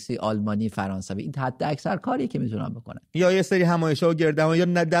 انگلیسی، آلمانی، فرانسوی. این حد اکثر کاری که میتونن بکنن. یا یه سری همایش‌ها و گردهمایی،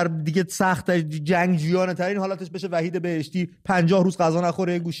 یا در دیگه سخت جنگجویانه ترین حالتش بشه وحید بهشتی 50 روز غذا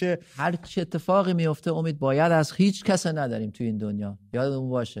نخوره گوشه. هر چه اتفاقی میفته امید باید از هیچ کس نداریم تو این دنیا، یادمون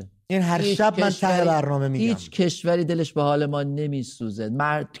باشه. این هر شب من ته برنامه میگم هیچ کشوری دلش به حال ما نمیسوزه.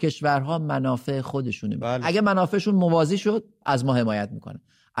 کشورها منافع خودشونه. بله. اگه منافعشون موازی شد از ما حمایت میکنن،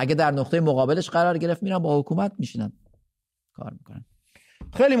 اگه در نقطه مقابلش قرار گرفت میرن با حکومت میشینن کار میکنن.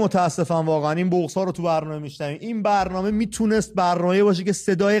 خیلی متاسفم واقعا این بغض‌ها رو تو برنامه میشنویم. این برنامه میتونست برنامه باشه که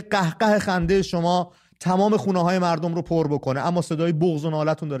صدای قهقه خنده شما تمام خونه‌های مردم رو پر بکنه، اما صدای بغض و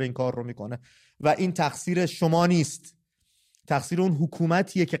نالتون داره این کار رو میکنه و این تقصیر شما نیست، تقصیر اون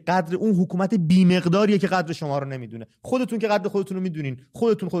حکومتیه که قدر اون حکومت بی‌مقداریه که قدر شما رو نمیدونه. خودتون که قدر خودتون رو میدونین،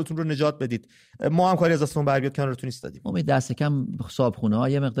 خودتون رو نجات بدید. ما هم کاری از دستمون بر بیاد کنارتون ایستادیم. امید دست کم صاحبخونه‌ها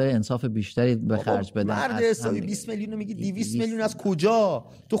یه مقدار انصاف بیشتری به خرج بدن. مرد حسابی 20 میلیون میگی 200 میلیون از کجا؟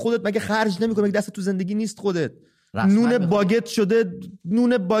 تو خودت مگه خرج نمی‌کنی؟ مگه دست تو زندگی نیست خودت؟ نون باگت شده،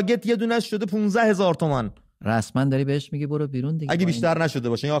 نون باگت یه دونه شده 15000 تومان. رسما داری بهش میگی برو بیرون دیگه. اگه بیشتر نشده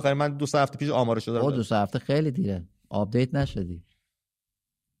باشه. این آخری من 2 هفته پیش آمار شده. 2 هفته خیلی دیره. آپدیت نشدی.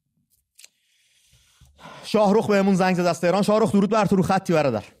 شاهرخ بهمون زنگ زد از تهران. شاهرخ درود بر تو، رو خطی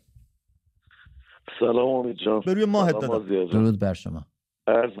برادر. سلام امید جان. به روی ماهت دادم. درود بر شما.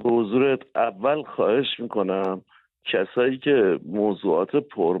 عرض به حضورت، اول خواهش میکنم کسایی که موضوعات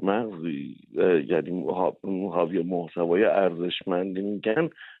پرمغزی یعنی حاوی محتوای ارزشمندی میگن،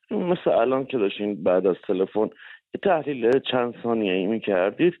 مثل الان که داشتین بعد از تلفن یه تحلیل چند ثانیه‌ای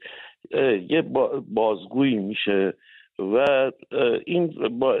میکردید، یه بازگویی میشه و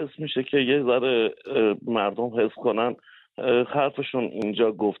این باعث میشه که یه ذره مردم حس کنن حرفشون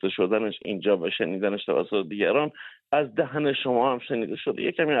اینجا گفته شدنش اینجا و شنیدنش توسط دیگران از دهن شما هم شنیده شده،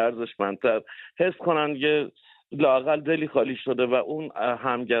 یه کمی ارزشمندتر حس کنن، یه لااقل دلی خالی شده و اون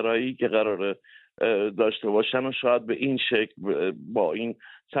همگرایی که قراره داشته باشن و شاید به این شکل با این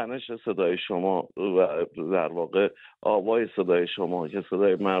تنش صدای شما و در واقع آوای صدای شما که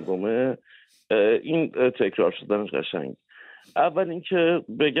صدای مردمه این تکرار شدنش قشنگ. اول اینکه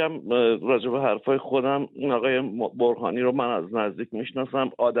بگم راجع به حرفای خودم، این آقای برهانی رو من از نزدیک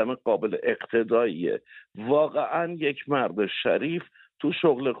میشناسم، آدم قابل اقتداییه، واقعا یک مرد شریف تو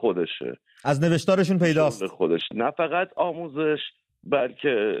شغل خودشه، از نوشتارشون پیداست. شغل خودش نه فقط آموزش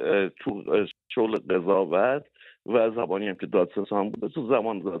بلکه تو شغل قضاوت و زبانی هم که دادستان بوده، تو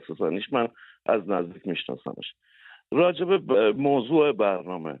زمان دادستانیش من از نزدیک میشناسمش. راجع به موضوع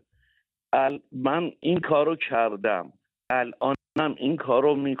برنامه، من این کارو کردم، الانم این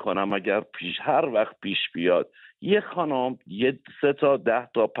کارو میکنم. اگر هر وقت پیش بیاد یه خانم 3 تا 10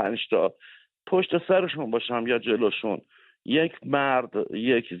 تا 5 تا پشت سرشون باشم یا جلوشون، یک مرد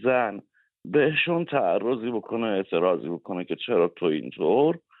یک زن بهشون تعرضی بکنه، اعتراضی بکنه که چرا تو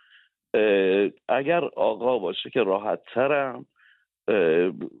اینطور، اگر آقا باشه که راحت ترم،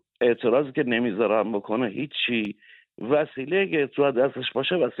 اعتراضی که نمیذارم بکنه هیچی، وسیله که تو دستش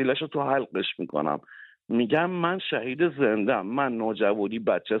باشه وسیلهشو تو حلقش میکنم. میگم من شهید زندم، من نوجوانی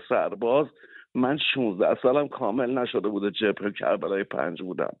بچه سرباز، من 16 سالم کامل نشده بوده، جبهه کربلای 5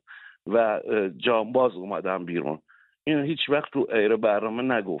 بودم و جانباز اومدم بیرون. اینو هیچ وقت تو ایر برنامه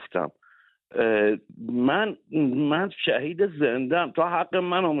نگفتم. من شهید زندم. تا حق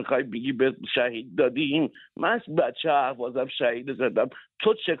منو میخوای بگی به شهید دادیم؟ من بچه اهوازم شهید زندم،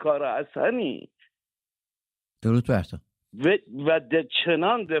 تو چه کار هستنی؟ درود بر تو. و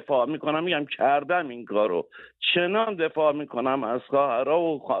چنان دفاع میکنم، میگم کردم این کارو، چنان دفاع میکنم از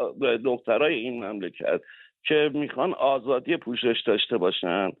خواهرها و دخترای این مملکت که میخوان آزادی پوشش داشته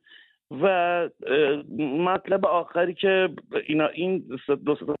باشن. و مطلب آخری که این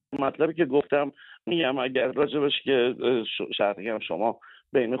 2 مطلبی که گفتم، میگم اگر راجبش که شرحی هم شما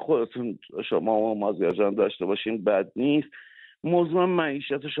بین خودتون شما و مازیار جان داشته باشین بد نیست. موضوع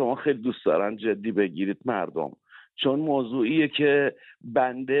معیشت شما خیلی دوست دارن جدی بگیرید مردم، چون موضوعیه که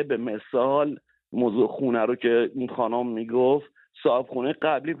بنده به مثال موضوع خونه رو که این خانم میگفت، صاحب خونه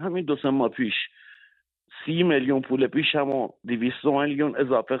قبلیم همین 2-3 ماه پیش 30 میلیون پول پیشم و 200 میلیون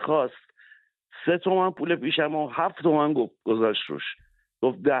اضافه خواست، 3 تومن پول پیشم و 7 تومن گذاشت روش،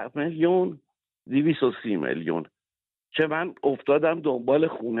 گفت 10 میلیون 230 میلیون، که من افتادم دنبال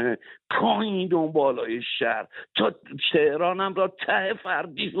خونه پایین دنبالای شهر تا تهرانم را ته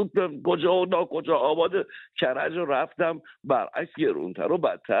فردی شد، کجا و ناکجا آباد کرج رو رفتم، برعکس گرونتر و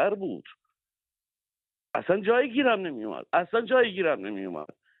بدتر بود. اصلا جایی گیرم نمی اومد.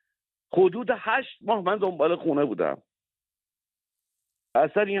 حدود 8 ماه من دنبال خونه بودم.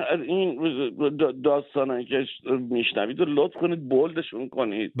 اصلا این داستانه که میشنوید رو لطف کنید بولدشون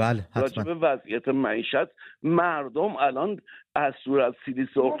کنید. بله حتما. راجع به وضعیت معیشت مردم الان از صورت سیلی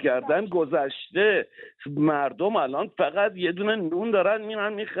سرخ کردن گذشته. مردم الان فقط یه دونه نون دارن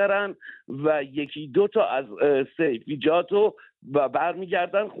میرن میخرن و 1-2 تا از سیفیجاتو و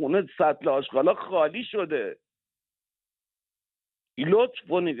برمیگردن خونه، سطل آشغالا خالی شده. لطف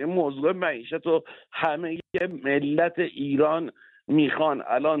کنید این موضوع معیشت رو همه ملت ایران میخوان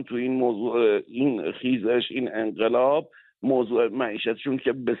الان تو این موضوع، این خیزش، این انقلاب، موضوع معیشتشون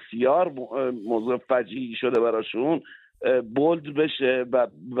که بسیار موضوع فجیعی شده براشون، بولد بشه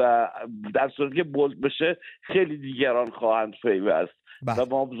و در صورتی که بولد بشه خیلی دیگران خواهند پیوست. و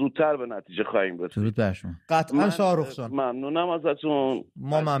ما زودتر به نتیجه خواهیم رسید. درود بر شما. قطعا شاهرخ جان. ممنونم ازتون.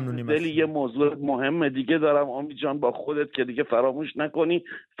 ما ممنونیم. دلی یه موضوع مهم دیگه دارم امید جان با خودت که دیگه فراموش نکنی.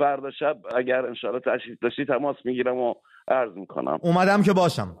 فردا شب اگر انشالله تشریف داشتی تماس میگیرم و عرض میکنم. اومدم که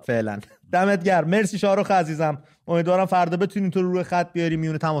باشم فعلا. دمت گرم. مرسی شاهرخ عزیزم. امیدوارم فردا بتونیم تو روی خط بیاری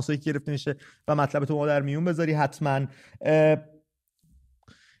میونه تماسایی که گرفته میشه و مطلب تو ما در میون بذاری حتما.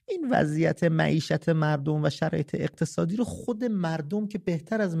 این وضعیت معیشت مردم و شرایط اقتصادی رو خود مردم که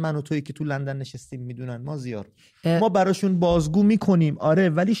بهتر از من و تویی که تو لندن نشستیم میدونن. مازیار ما براشون بازگو میکنیم آره،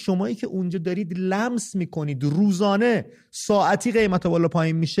 ولی شمایی که اونجا دارید لمس میکنید روزانه ساعتی قیمت بالا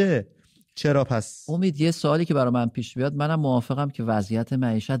پایین میشه، چرا پس؟ امید یه سوالی که برای من پیش بیاد، منم موافقم که وضعیت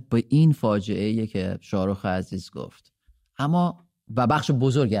معیشت با این فاجعه‌ای که شاهرخ عزیز گفت اما و بخش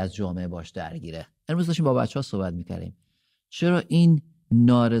بزرگی از جامعه باش درگیره. امروز داشتیم با بچه‌ها صحبت می‌کردیم چرا این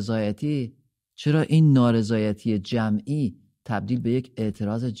نارضایتی جمعی تبدیل به یک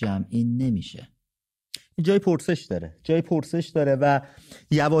اعتراض جمعی نمیشه؟ جای پرسش داره و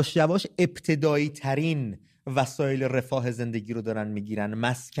یواش یواش ابتدایی ترین وسایل رفاه زندگی رو دارن میگیرن.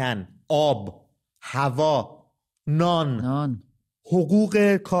 مسکن، آب، هوا، نان.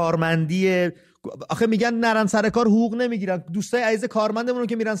 حقوق کارمندی. آخه میگن نرن سر کار حقوق نمیگیرن. دوستای عزیز کارمندمون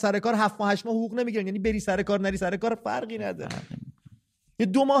که میرن سر کار 7 ماه 8 ماه حقوق نمیگیرن. یعنی بری سر کار نری سر کار فرقی نداره. یه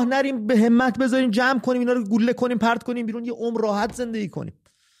 2 ماه نریم به همت بذاریم جمع کنیم اینا رو گوله کنیم پرت کنیم بیرون، یه عمر راحت زندگی کنیم.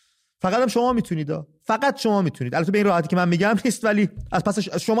 فقط هم شما میتونید. البته به این راحتی که من میگم نیست، ولی از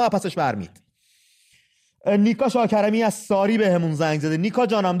پسش برمید. نیکا شاکرمی از ساری بهمون زنگ زده. نیکا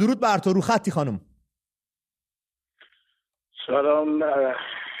جانم درود بر تو. رو خطی خانم. سلام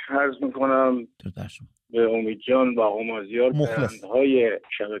عرض میکنم به امید جان و آقا مازیار بینندگان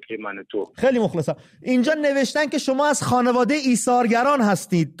شبکه من تو. خیلی مخلصم. اینجا نوشتن که شما از خانواده ایثارگران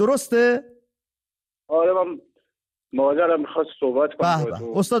هستید، درسته؟ آره من مادرم میخواست صحبت کنم.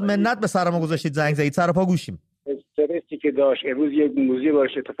 استاد منت به سر ما گذاشتید، زنگ زدید، سر پا گوشیم. استرسی که داشت امروز یک موضوعی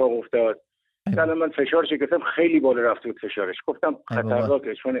باشه اتفاق افتاد. مثلا من فشارش گرفتم خیلی بالا رفته بود فشارش. گفتم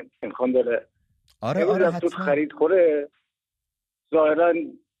خطرناکه چون امکان داره. آره حتما خرید خوره. ظاهرا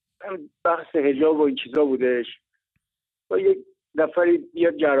بحث حجاب و این چیزا بودش. و یک نفری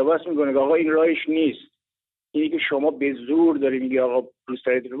بیاد جرابست میکنه که آقا این راهش نیست. اینی که شما به زور داری میگی آقا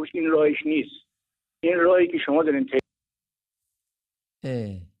روستایی بوش، این راهش نیست. این راهی که شما دارین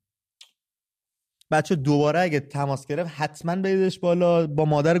بچه دوباره اگه تماس گرفت حتما بریدش بالا، با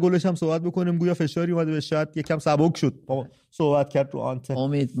مادر گلش هم صحبت بکنیم، گویا فشاری اومده به شاید یکم سبک شد صحبت کرد رو آنتن.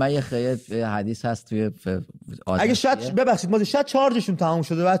 امید من یه خیلی حدیث هست توی اگه شاید ببخشید ما شاید چارجشون تمام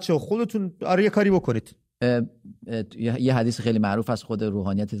شده بچه خودتون آره یه کاری بکنید. یه حدیث خیلی معروف از خود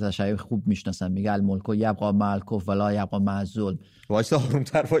روحانیت تشیع خوب میشناسن، میگه الملک یبقی مع الکفر ولا یبقی مع الظلم. وایس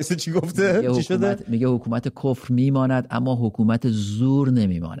آرومتر وایس چی گفته؟ چی شده؟ میگه حکومت کفر میماند اما حکومت زور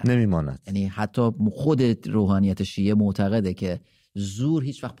نمیماند. یعنی حتی خود روحانیت شیعه معتقده که زور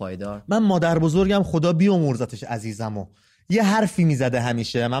هیچ وقت پایدار. من مادر بزرگم خدا بیامرزتش عزیزمو یه حرفی میزده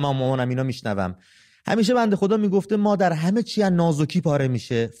همیشه، من مامانم اینا میشنوم، همیشه بنده خدا میگفته مادر همه چی از نازکی پاره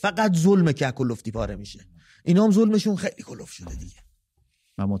میشه، فقط ظلم که کلفتی پاره میشه. اینا هم ظلمشون خیلی کلفت شده دیگه.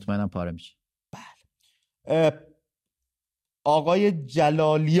 من مطمئنم پاره میشه. بله. آقای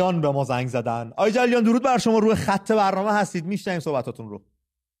جلالیان به ما زنگ زدن. آقای جلالیان درود بر شما، روی خط برنامه هستید، میشنویم صحبتاتون رو.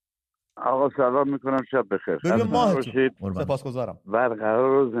 آقا سلام میکنم، شب بخیر. ببین ماهتون سپاسگزارم.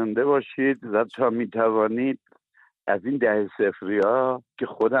 برقرار و زنده باشید و تا میتوانید از این 10 صفریا که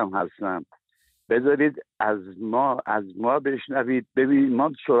خودم هستم بذارید از ما بشنوید. ببین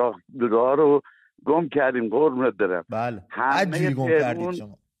ما سراغ دعا رو گم کردیم، قربونت برم. بله همه گم کردید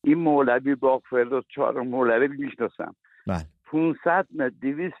شما. این مولوی باقفرد 4 مولوی میشناسم. بله 500 متر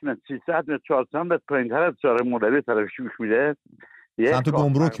 200 متر 300 متر 400 متر پایین‌تر از 4 مولوی طرفش گوش میده. سمت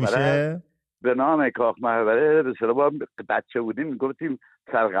گمرک میشه به نام کاخ مقبره. به اصطلاح بچه بودیم میگفتیم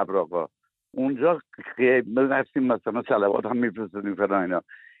سرقبر آقا. اونجا رفتیم مثلا صلوات هم میفرستادیم فلان اینا.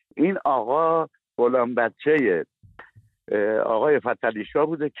 این آقا غلام بچه آقای فتحعلی شاه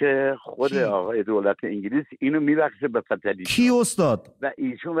بوده که خود آقای دولت انگلیس اینو میبخشه به فتحعلی شاه. کی استاد؟ و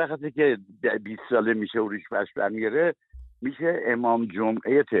ایشون وقتی که 20 ساله میشه و ریش پش برمیگره میشه امام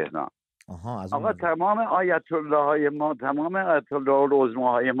جمعه تهران. آقا تمام آیت الله های ما، تمام آیت الله العظمی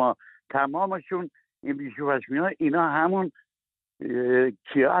های ما، تمامشون این بیشو پشمی ها اینا همون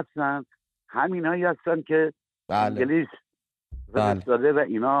کیا هستن؟ همین هایی هستن که انگلیس فرستاده و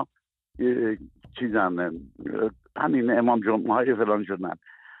اینا چیزن همین امام جمعه های فلان شدن.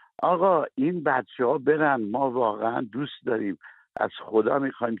 آقا این بچه ها برن، ما واقعا دوست داریم، از خدا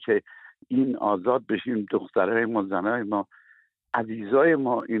میخوایم که این آزاد بشیم، دخترهای ما، زنهای ما، عزیزای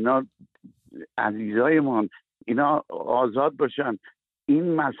ما، اینا آزاد باشن.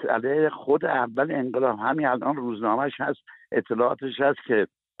 این مسئله خود اول انقلاب همین الان روزنامه‌اش هست، اطلاعاتش هست که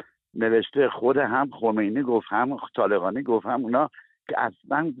نوشته خود هم خمینی گفت، هم طالقانی گفت، هم اونا، که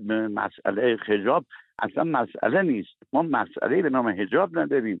اصلا مسئله حجاب اصلا مسئله نیست. ما مسئله به نام حجاب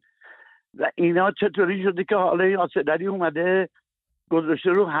نداریم. و اینا چطوری شده که حالا یاسدری اومده گذاشته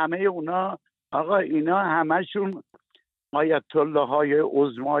رو همه اونا؟ آقا اینا همشون آیت الله های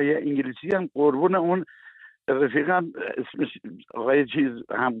عظمای انگلیسی هم، قربون اون رفیقم اسمش آقای چیز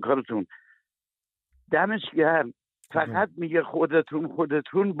همکارتون دمش گرم، فقط میگه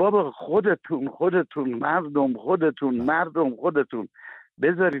خودتون. بابا خودتون مردم.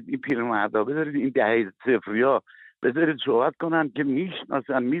 بذارید این پیرمردا، بذارید این دهه صفریا، بذارید صحبت کنن که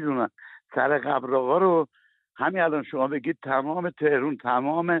میشناسن، میدونن. سر قبر آقا رو همین الان شما بگید تمام تهران،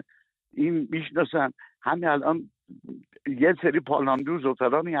 تمام این میشناسن. همین الان یه سری پالاندوز و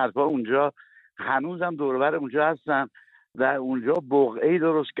فلان این حرفا اونجا هنوزم دور و بر اونجا هستن و اونجا بقعه‌ای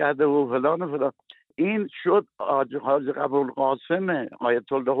درست کرده و فلان و فلان. این شد حاج ابوالقاسم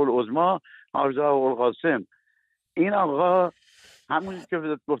آیت الله العظما، حاج ابوالقاسم. این آقا همون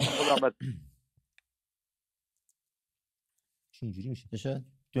که گفت خدا اینجوری میشه.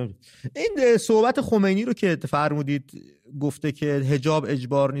 این صحبت خمینی رو که فرمودید گفته که حجاب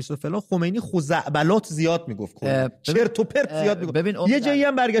اجبار نیست و فلان، خمینی خزعبلات زیاد میگفت، چرت و پرت زیاد میگفت. یه جایی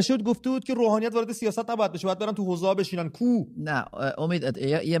هم برگشته بود گفته بود که روحانیت وارد سیاست نباید بشه، باید برن تو حوزه بشینن. کو نه امید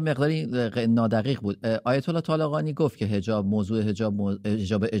یه مقداری نادقیق بود. آیت الله طالقانی گفت که حجاب موضوع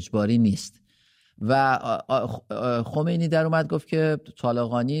حجاب اجباری نیست و خمینی در اومد گفت که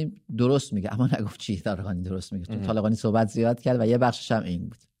طالقانی درست میگه، اما نگفت چی طالقانی درست میگه. طالقانی صحبت زیاد کرد و یه بخشش هم این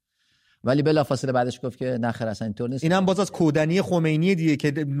بود، ولی بلافاصله بعدش گفت که نه خیر اصلا اینطور نیست. اینم باز از کودنی خمینی دیگه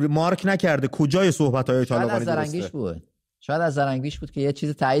که مارک نکرده کجای صحبت‌های طالقانی درسته. شاید از زرنگیش بود که یه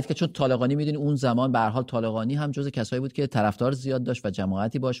چیز تایید که چون طالقانی میدونی اون زمان به هر حال طالقانی هم جزو کسایی بود که طرفدار زیاد داشت و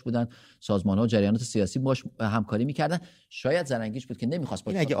جماعتی باش بودن، سازمان‌ها و جریانات سیاسی باش همکاری می‌کردن. شاید زرنگیش بود که نمی‌خواست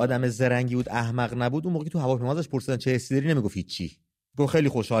باشه. اگه آدم زرنگی بود، احمق نبود، اون موقعی تو هواپیما ازش پرسیدن چه حسی داری نمیگفت هیچی. گفت خیلی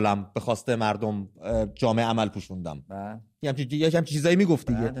خوشحالم به خواسته مردم جامعه عمل پوشوندم. یکم چیزایی میگفت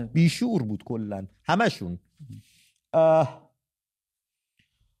دیگه. بیشعور بود کلا همشون.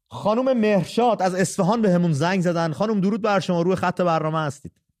 خانم مهرشاد از اصفهان بهمون زنگ زدن. خانم درود بر شما، روی خط برنامه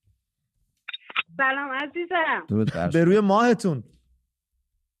هستید. سلام عزیزم. درود بر شما. به روی ماهتون.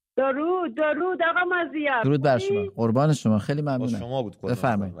 درود آقا مازیار. درود بر شما، قربان شما، خیلی ممنونم. شما بود.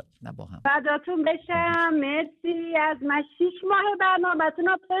 بفرمایید. نه با هم. فداتون بشم، مرسی. از من 6 ماه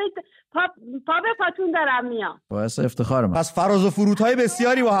برنامه‌تون پا به پاتون دارم میام. باعث افتخار ما. پس فراز و فرودهای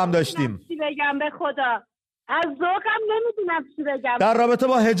بسیاری با هم داشتیم. چی بگم به خدا، از ذوقم نمیدونم چی بگم. در رابطه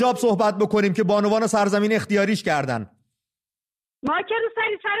با حجاب صحبت بکنیم که بانوان سرزمین اختیاریش کردن. ما که رو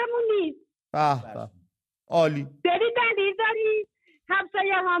سرمون نیست. عالی. داری دلیل داری،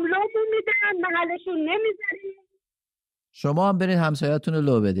 همسایه هم لومون میدن، محلشون نمیذاری. شما هم برید همسایه‌تون رو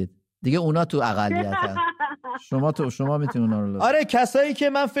لو بدید دیگه، اونا تو اقلیتن. شما میتونید اونا رو لو بدید. آره، کسایی که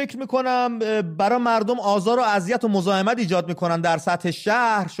من فکر میکنم برای مردم آزار و اذیت و مزاحمت ایجاد میکنن در سطح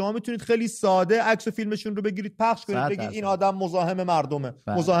شهر، شما میتونید خیلی ساده عکس و فیلمشون رو بگیرید پخش کنید، بگید این آدم مزاحم مردمه،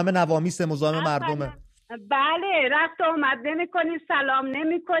 مزاحم نوامیسه، مزاحم مردمه. بله، رفت آمد نمی‌کنیم، سلام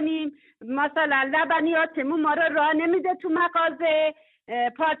نمی‌کنیم، مثلا لبنیاتمون ما رو راه نمیده تو مغازه،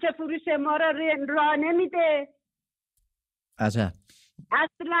 پارچه فروش ما رو راه نمیده. عجب.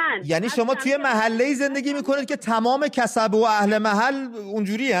 اصلا یعنی شما توی محله‌ای زندگی میکنید که تمام کسب و اهل محل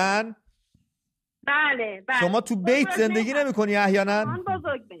اونجوری هن؟ بله. شما تو بیت زندگی نمی‌کنی احیانا؟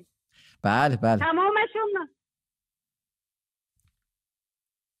 بزرگ بیت. بله. تمامشون.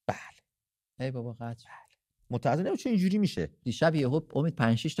 بله. ای بابا قطع. متأسفانه نمیشه اینجوری میشه. دیشب یهو امید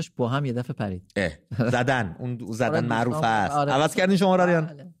 5-6 تاش با هم یه دفعه پرید. زدن معروفه است. عوض کردین شما را؟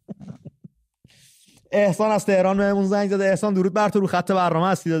 احسان از تهران بهمون زنگ زده. احسان درود بر تو، رو خط برنامه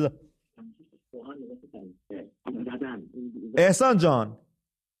هستی دادا. احسان جان،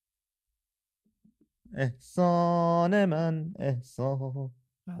 احسان من احسان.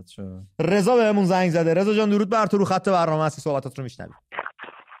 رضا بهمون زنگ زده. رضا جان درود بر تو، رو خط برنامه هستی، صحبتات رو میشنویم.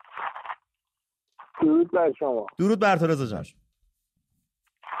 درود بر شما. درود بر تو رضا جان.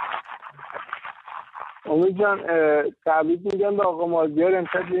 امید جان، تبریک میگم به آقا مازیار.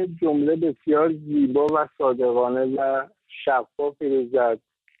 امشب یه جمله بسیار زیبا و صادقانه و شفافی زد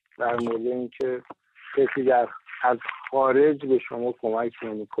در مورد اینکه کسی از خارج به شما کمک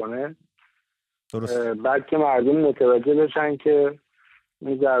نمیکنه. درست. بلکه مردم متوجه بشن که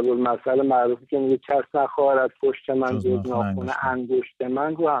این ضرب المثل معروفی که میگه کس نخواهد پشت من جز ناخن انگشت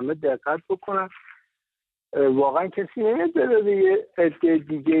من رو همه دقت بکنن واقعا کسی نمیداره به یه عده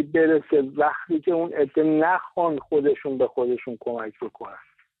دیگه برسه وقتی که اون عده نخوان خودشون به خودشون کمک بکنن.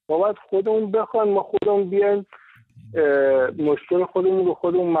 ما باید خودمون بخوان، ما خودمون بیایم مشکل خودمون رو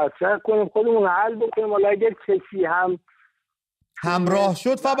خودمون مطرح کنیم، خودمون حل بکنیم. حالا اگر کسی هم همراه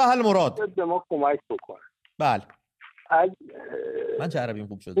شد فبحل مراد به ما کمک بکنه. بله. من چه عربیم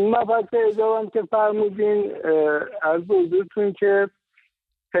خوب شد. این مبحث حجاب هم که فرمودین، از حضورتون که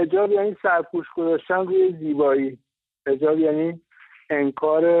حجاب یعنی سرپوش گذاشتن روی زیبایی، حجاب یعنی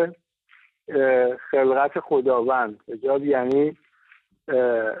انکار خلقت خداوند، حجاب یعنی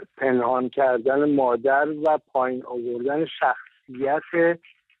پنهان کردن مادر و پایین آوردن شخصیت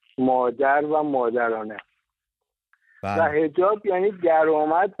مادر و مادرانه. و حجاب یعنی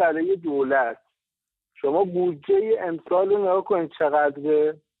درآمد برای دولت. شما بودجه امسال رو نگاه کنید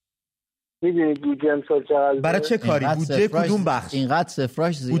چقدره. میدونید بودجه امسال چقدره؟ برای چه کاری؟ بودجه کدوم بخش؟ اینقدر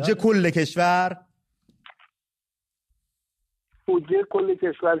صفراش زیاد. بودجه کل کشور؟ بودجه کل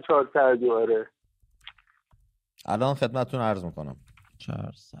کشور 400 دلاره. الان خدمتتون عرض میکنم.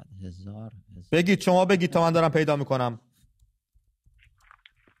 400,000. بگید، شما بگید تا من دارم پیدا میکنم.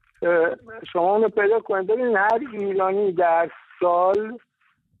 شما اونو پیدا کنید. ببینید هر ایرانی در سال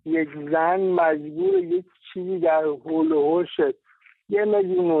یک زن مجبور یک چیزی در حول و حوش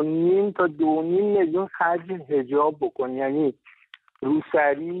 1,500,000 تا 2,500,000 خرج حجاب بکنی، یعنی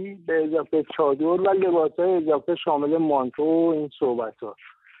روسری به اضافه چادر و لباس‌های اضافه شامل مانتو و این صحبت‌ها.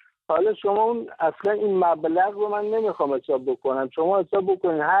 حالا شما اون اصلا این مبلغ رو من نمیخوام حساب بکنم. شما حساب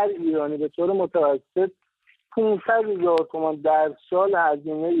بکنید هر ایرانی به طور متوسط 500,000 تومان در سال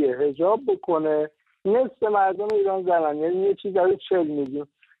هزینه حجاب بکنه، نصف مردم ایران زنن، یعنی یه چیز داره 40 میلیون.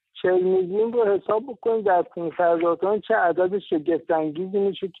 40 میلیون رو حساب بکنید در 500,000 تومان چه عدد شگفت‌انگیزی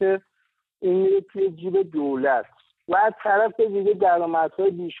میشه که این میره توی جیب دولت. و از طرف دیگه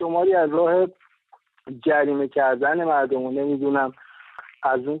درآمدهای بیشماری از راه جریمه کردن مردم. نمیدونم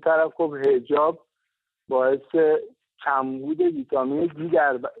از اون طرف خب حجاب باعث کمبود ویتامین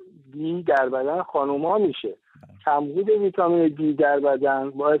دی در بدن خانوما میشه. کمبود ویتامین دی در بدن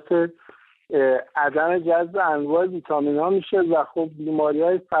باعث عدم جذب انواع ویتامین ها میشه و خب بیماری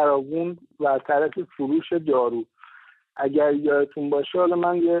های فراوون و از طرف فروش دارو. اگر یادتون باشه، حالا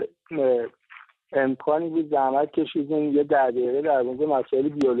من یه امکانی بود زحمت کشیدیم یه 10 دقیقه در مورد مسائل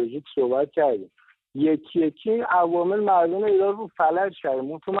بیولوژیک صحبت کردیم. یکی عوامل مردم ایران رو فلج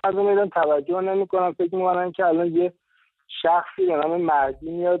کرده. تو مردم ایران توجه نمی‌کنن، فکر می‌کنن که الان یه شخصی به نام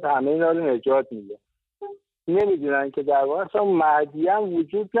مهدی میاد همه اینا رو نجات میده. نمیدونن که در واقع اصلا مهدی هم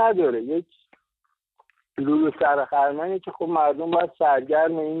وجود نداره، یک لولو سرخرمنی که خب مردم باید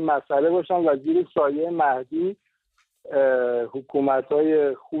سرگرم این مسئله باشن و زیر سایه مهدی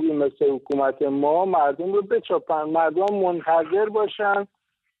حکومت‌های خوبی مثل حکومت ما مردم رو بچاپن، مردم منتظر باشن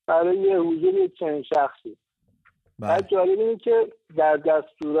برای حضور یک چنین شخصی. بعد جالب اینه که در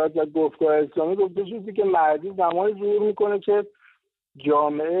دستورات و گفتگوهای اسلامی گفته شده که مهدی زمانی ظهور میکنه که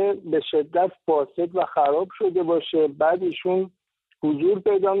جامعه به شدت فاسد و خراب شده باشه، بعد ایشون حضور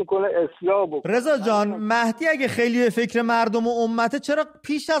پیدا میکنه اصلاح بکنه. رضا جان، مهدی اگه خیلی به فکر مردم و امته، چرا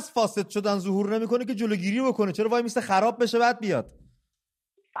پیش از فاسد شدن ظهور نمیکنه که جلوگیری بکنه؟ چرا وای میسته خراب بشه بعد بیاد؟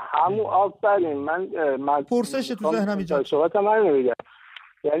 همون آفرین. من پرسش تو ذهنم ایجاد شد. من نمیگم،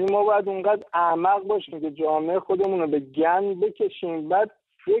 یعنی ما باید اونقدر احمق باشیم که جامعه خودمون رو به گند بکشیم، بعد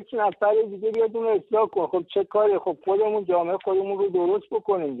یک نفر دیگه بیاد اون اصلاح کنه. خب چه کاری؟ خب خودمون جامعه خودمون رو درست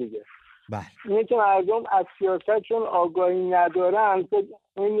بکنیم دیگه. بله. اینه که مردم از سیاست چون آگاهی ندارن،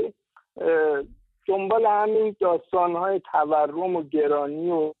 این دنبال همین داستان‌های تورم و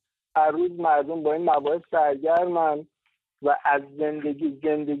گرانی و هر روز مردم با این مباحث سرگرمن و از زندگی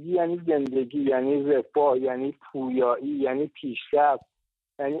یعنی زندگی، یعنی رفاه، یعنی پویایی، یعنی پیشرفت،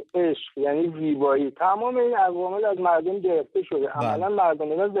 یعنی عشق، یعنی زیبایی. تمام این عوامل از مردم گرفته شده. عملا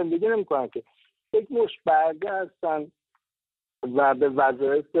مردم اینا زندگی نمی‌کنن که یک مش برده هستن و به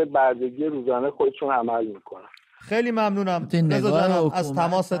وظایف بردگی روزانه خودشون عمل میکنن. خیلی ممنونم رضا جان از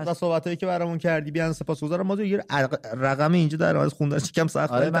تماست و صحبتایی که برامون کردی. بیان سپاسگزارم. ما یه رقم اینجا در حال خوندنش کم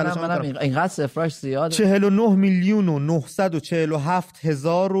سخت داریم. منم اینقدر صفراش زیاده.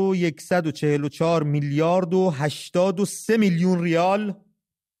 49,947,144 میلیارد و 83 میلیون ریال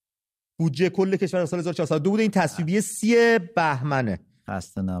بودجه کل کشور سال 1402 بوده. این تصویبی 30 بهمنه.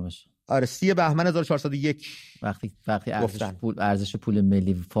 خسته نباشه. آره 30 بهمن 1401. وقتی ارزش پول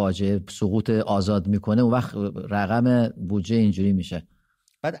ملی فاجعه سقوط آزاد میکنه، اون وقت رقم بودجه اینجوری میشه.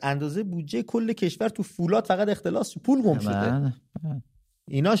 بعد اندازه بودجه کل کشور تو فولاد فقط اختلاس پول گم شده.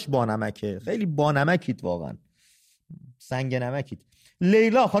 ایناش بانمکه. خیلی بانمکید واقعا. سنگ نمکید.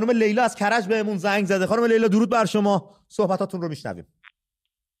 لیلا، خانم لیلا از کرج بهمون زنگ زده. خانم لیلا درود بر شما. صحبتاتون رو میشنویم.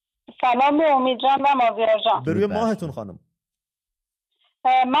 سلام به امید جان و مازیار جان. به روی ماهتون خانم.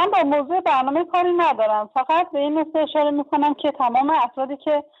 من با موضوع برنامه کاری ندارم، فقط به این نکته اشاره میکنم که تمام افرادی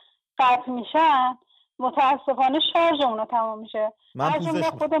که قطع میشن متاسفانه شارژ اونا تمام میشه. از جمله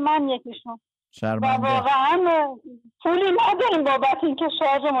خود من یکیشون. شرمنده. و واقعا پولی نداریم بابت اینکه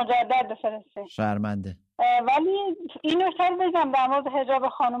شارژ مجدد بفرستیم. شرمنده. ولی این نکته رو بگم در مورد حجاب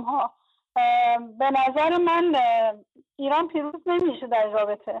خانم ها، به نظر من ایران پیروز نمیشه در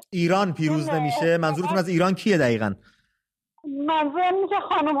رابطه. ایران پیروز نمیشه؟ منظورتون از ایران کیه دقیقاً؟ منظورم اینه که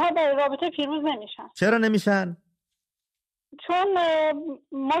خانم ها در رابطه پیروز نمیشن. چرا نمیشن؟ چون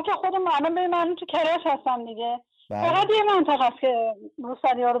ما که خودمون الان به من تو کلاس هستم دیگه، فقط یه منطقه است که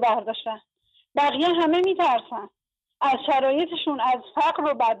روسری ها رو برداشتن، بقیه همه میترسن از شرایطشون، از فقر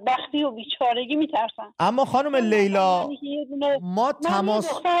و بدبختی و بیچارگی میترسن. اما خانم لیلا ما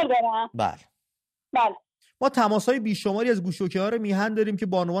ما تماس‌های بیشماری از گوشوکه ها رو میهن داریم که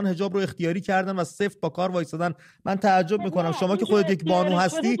بانوان حجاب رو اختیاری کردن و سفت با کار وایسادن. من تعجب میکنم شما که خودت یک بانو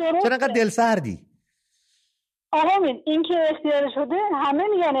هستی چرا انقدر دلسردی؟ آقا این که اختیاری شده همه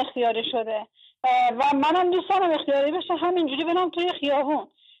میگن اختیاری شده و منم دوست دارم اختیاری بشه، همینجوری برم توی خیابون،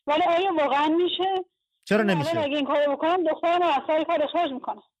 ولی آیا واقعا میشه؟ چرا نمیشه؟ اگه این کارو بکنم دخترم از سر کار اخراج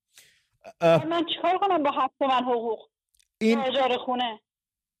میکنم. من چیکار کنم با حق من حقوق؟ این اجاره خونه.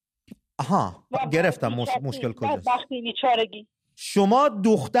 آها گرفتم مشکل کجاست؟ بدبختی بیچارگی. شما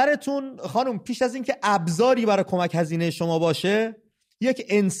دخترتون خانم پیش از اینکه ابزاری برای کمک هزینه شما باشه یک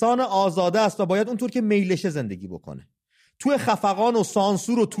انسان آزاده است و باید اونطور که میلشه زندگی بکنه. توی خفقان و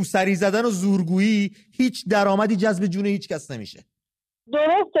سانسور و تو سری زدن و زورگویی هیچ درآمدی جذب جون هیچ کس نمیشه.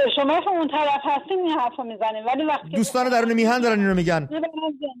 درسته شما که اون طرف هستین این حرفو میزنین، ولی وقتی دوستان درون میهن دارن اینو میگن.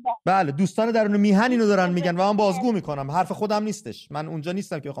 بله دوستان درون میهن اینو دارن میگن و من بازگو میکنم، حرف خودم نیستش، من اونجا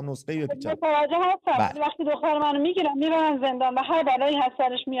نیستم که بخوام نسخه‌ای بپیچم. متوجه هستم. وقتی دختر منو میگیرن میبرن زندان و هر بلایی هست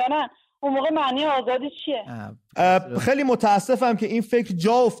سرش میارن، اون موقع معنی آزادی چیه؟ خیلی متاسفم که این فکر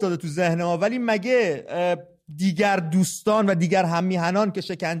جا افتاده تو ذهن ما، ولی مگه دیگر دوستان و دیگر هممیهنان که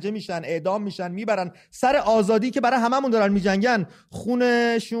شکنجه میشن، اعدام میشن، میبرن سر آزادی که برای هممون دارن میجنگن،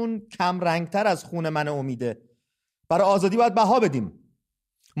 خونشون کم رنگتر از خون من امیده؟ برای آزادی باید بها بدیم.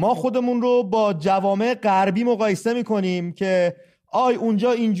 ما خودمون رو با جوامع غربی مقایسه میکنیم که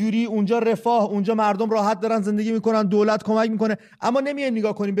اونجا اینجوری، اونجا رفاه، اونجا مردم راحت دارن زندگی میکنن، دولت کمک میکنه، اما نمیایم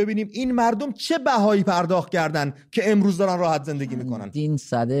نگاه کنیم ببینیم این مردم چه بهایی پرداخت کردن که امروز دارن راحت زندگی میکنن. چندین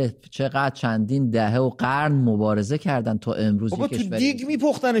سده، چقدر چندین دهه و قرن مبارزه کردن تا امروز تو دیگ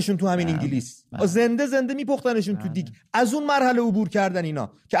میپختنشون تو همین انگلیس، زنده میپختنشون تو دیگ. از اون مرحله عبور کردن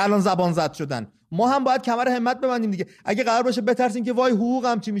اینا که الان زبان زد شدن. ما هم باید کمر همت ببندیم دیگه. اگه قرار باشه بترسیم که وای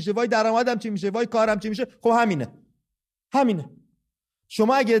حقوقم چی میشه، وای درآمدم چی میشه، وای کارم چی میشه، خب همینه.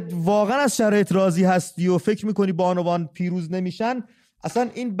 شما اگه واقعا از شرایط راضی هستی و فکر میکنی بانوان پیروز نمیشن، اصلا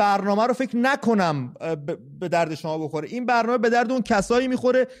این برنامه رو فکر نکنم به درد شما بخوره. این برنامه به درد اون کسایی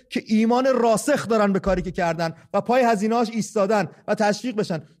میخوره که ایمان راسخ دارن به کاری که کردن و پای هزینه‌اش ایستادن و تشویق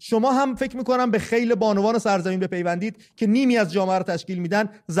بشن. شما هم فکر میکنم به خیل بانوان سرزمین بپیوندید که نیمی از جامعه رو تشکیل میدن،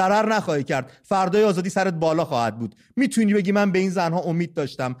 ضرر نخواهی کرد. فردای آزادی سرت بالا خواهد بود. میتونی بگی من به این زنها امید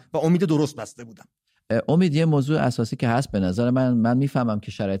داشتم و امید درست بسته بودم. امید، یه موضوع اساسی که هست به نظر من میفهمم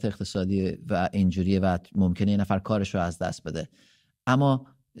که شرایط اقتصادی و اینجوریه و ممکنه یه نفر کارش رو از دست بده، اما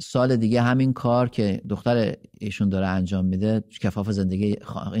سال دیگه همین کار که دختر ایشون داره انجام میده کفاف زندگی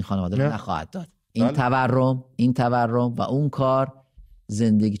این خانواده رو نخواهد داد. این تورم و اون کار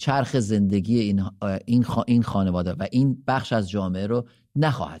چرخ زندگی این خانواده و این بخش از جامعه رو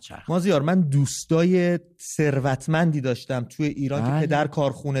نخواهد چرخ. مازیار، من دوستای ثروتمندی داشتم توی ایران که پدر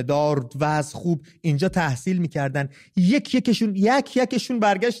کارخونه دار، وضع خوب، اینجا تحصیل میکردن. یکشون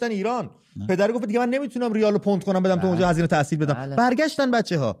برگشتن ایران. پدر گفت دیگه من نمیتونم ریال و پوند کنم بدم تو اونجا هزینه تحصیل بدم. برگشتن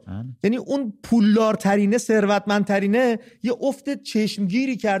بچه‌ها. یعنی اون پولدارترینه، ثروتمندترینه یه افت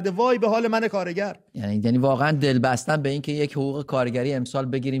چشمگیری کرده وای به حال من کارگر. یعنی واقعا دل بستن به این که یک حقوق کارگری امسال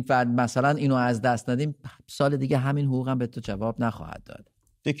بگیریم مثلا اینو از دست ندیم، سال دیگه همین حقوق هم به تو جواب نخواهد داد.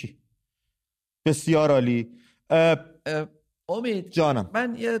 دکی بسیار عالی. امید جانم،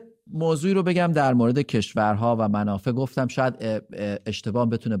 من یه موضوعی رو بگم در مورد کشورها و منافع. گفتم شاید اشتباه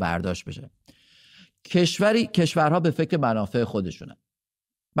بتونه برداشت بشه. کشورها به فکر منافع خودشونن.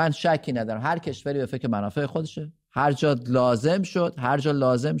 من شکی ندارم هر کشوری به فکر منافع خودشه. هر جا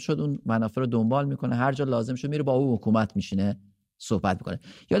لازم شد اون منافع رو دنبال میکنه، هر جا لازم شد میره با اون حکومت میشینه صحبت میکنه.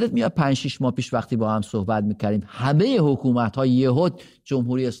 یادت میاد 5-6 ماه پیش وقتی با هم صحبت میکردیم همه حکومت‌ها یهود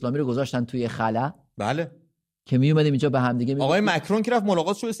جمهوری اسلامی رو گذاشتن توی خلا؟ بله، که می اومدیم اینجا به هم دیگه آقای مکرون که رفت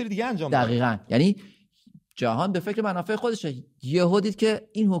ملاقاتشو یه سری دیگه انجام داد. دقیقاً. یعنی جهان به فکر منافع خودشه. یهو دید که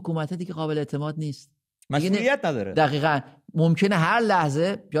این حکومت دیگه قابل اعتماد نیست، مسئولیت نداره. دقیقاً. ممکنه هر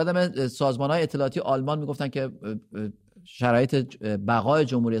لحظه، یادم سازمان‌های اطلاعاتی آلمان میگفتن که شرایط بقای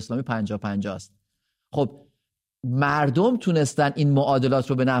جمهوری اسلامی 50-50 است. خب مردم تونستن این معادلات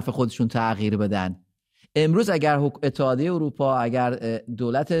رو به نفع خودشون تغییر بدن. امروز اگر اتحادیه اروپا، اگر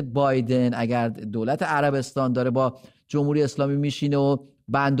دولت بایدن، اگر دولت عربستان داره با جمهوری اسلامی میشینه و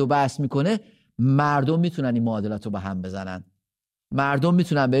بند و بست میکنه، مردم میتونن این معادلات رو به هم بزنن. مردم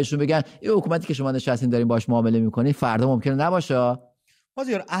میتونن بهشون بگن این حکومتی که شما نشستین دارین باش معامله میکنین فردا ممکنه نباشه.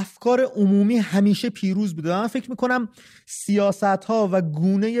 مازیار، افکار عمومی همیشه پیروز بوده. من فکر میکنم سیاست‌ها و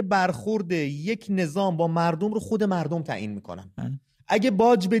گونه برخورد یک نظام با مردم رو خود مردم تعیین میکنن. اگه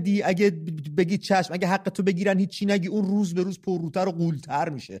باج بدی، اگه بگی چشم، اگه حق تو بگیرن هیچی نگی، اون روز به روز پرروتر و غول‌تر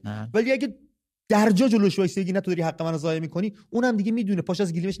میشه. ولی اگه درجا جلوش وایسی بگی نه تو داری حق منو ضایع میکنی، اونم دیگه میدونه پاش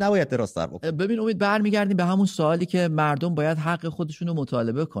از گلیمش نباید دراستر بکنه. ببین امید، برمیگردیم به همون سوالی که مردم باید حق خودشون رو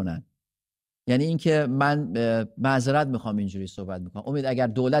مطالبه کنن. یعنی اینکه من معذرت میخوام اینجوری صحبت میکنم امید، اگر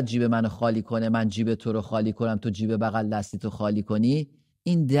دولت جیب منو خالی کنه، من جیب تو رو خالی کنم، تو جیب بغل دستی تو خالی کنی،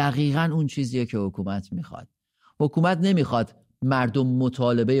 این دقیقاً اون چیزیه که حکومت میخواد. حکومت نمیخواد مردم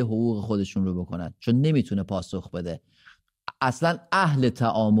مطالبه حقوق خودشون رو بکنن، چون نمیتونه پاسخ بده. اصلا اهل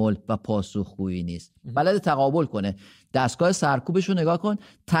تعامل و پاسخگویی نیست، بلد تقابل کنه. دستگاه سرکوبش رو نگاه کن،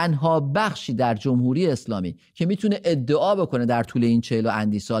 تنها بخشی در جمهوری اسلامی که میتونه ادعا بکنه در طول این 40 و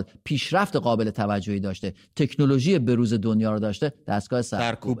اندی سال پیشرفت قابل توجهی داشته، تکنولوژی بروز دنیا رو داشته، دستگاه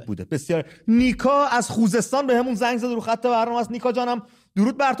سرکوب بوده. بسیار. نیکا از خوزستان به همون زنگ زد، رو خط برنامه است. نیکا جانم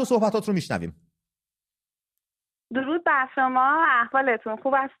درود بر تو، صحبتات رو میشنویم. درود بر شما، احوالتون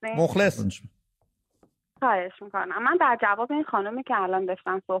خوب هستین؟ مخلص. خواهش میکنم. من در جواب این خانومی که الان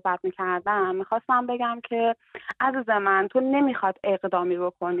داشتن صحبت میکردم میخواستم بگم که عزیز من، تو نمیخواد اقدامی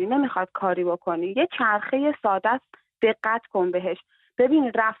بکنی، نمیخواد کاری بکنی، یه چرخه ساده است، دقت کن بهش.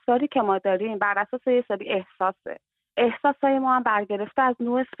 ببین رفتاری که ما داریم بر اساس یه سری احساسای ما هم برگرفته از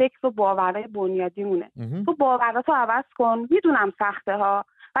نوع فکر و باورهای بنیادیمونه. تو باوراتو عوض کن. میدونم سخته ها،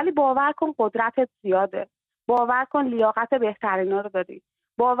 ولی باور کن قدرتت زیاده. باور کن لیاقت بهترینا رو داری.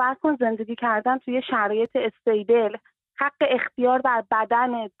 باور کن زندگی کردن توی شرایط استیبل، حق اختیار بر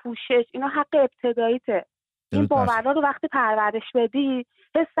بدن، پوشش، اینا حق ابتداییته. این باورها رو وقتی پرورش بدی،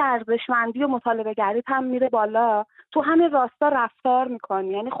 حس ارزشمندی و مطالبه گریت هم میره بالا. تو همین راستا رفتار میکنی،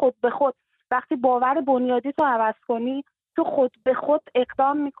 یعنی خود به خود وقتی باور بنیادی تو عوض کنی، تو خود به خود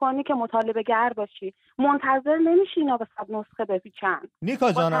اقدام میکنی که مطالبه گر باشی. منتظر نمیشی اینا به صد نسخه بپیچن.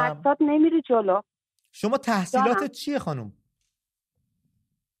 نیکا جانم، با نمیری جلو. شما تحصیلات چیه خانم؟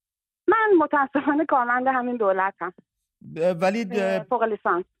 من متاسفانه کارمند همین دولتم، ولی فوق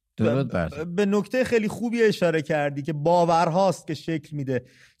لیسانس. به نکته خیلی خوبی اشاره کردی که باورهاست که شکل میده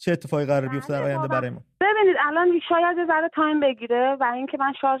چه اتفاقی قرار بیفته در آینده برای ما. ببینید الان شاید یه ذره تایم بگیره و اینکه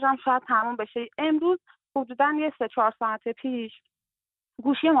من شارژم شاید تموم بشه. امروز حدوداً یه 3-4 ساعت پیش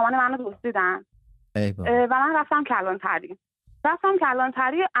گوشی مامان منو دزدیدن و من رفتم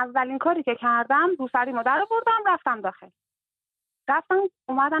کلانتری. اولین کاری که کردم روسری مادر بردم رفتم داخل.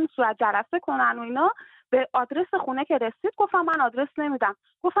 اومدن صورت جلسه کنن و اینا. به آدرس خونه که رسید گفتم من آدرس نمیدم.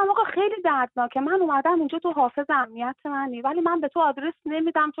 گفتم آقا خیلی دردناکه، من اومدم اینجا، تو حافظ امنیت منی، ولی من به تو آدرس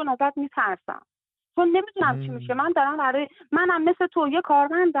نمیدم چون ازت میترسم، چون نمیدونم چی میشه. من دارم منم مثل تو یه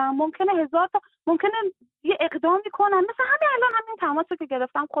کارمندم، ممکنه 1000 تا ممکنه یه اقدامی کنم، مثل همین الان همین تماسی که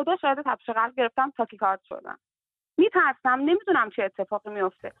گرفتم، خدا شاهد تپش قلب گرفتم، تاکیکارد شدم، میترسم، نمیدونم چه اتفاقی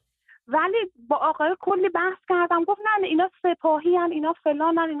میفته. ولی با آقای کلی بحث کردم، گفت نه اینا سپاهی ان، اینا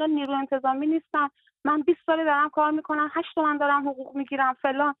فلانن، اینا نیرو انتظامی نیستن، من 20 سال دارم کار میکنم، 8 تومن دارم حقوق میگیرم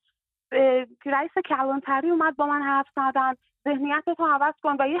فلان. رئیس کلانتری اومد با من حرف زدن، ذهنیتتو عوض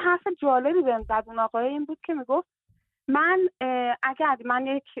کن. و یه حرف جالبی بهم زد اون آقای، این بود که میگفت اگر من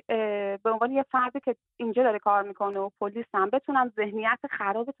یک به عنوان یه فردی که اینجا داره کار میکنه و پلیسم بتونم ذهنیت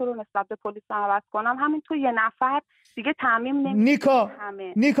خراب تو رو نسبت به پلیس عوض کنم، همین تو یه نفر دیگه تعمیم نمیشه.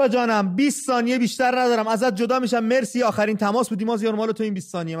 نیکا جانم 20 ثانیه بیشتر ندارم، ازت جدا میشم. مرسی، آخرین تماس بودیم مازیار مال تو این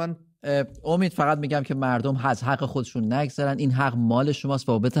 20 ثانیه. من امید فقط میگم که مردم از حق خودشون نگذرن، این حق مال شماست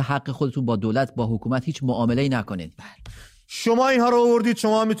و بابت حق خودتون با دولت، با حکومت هیچ معامله‌ای نکنید. شما اینها رو آوردید،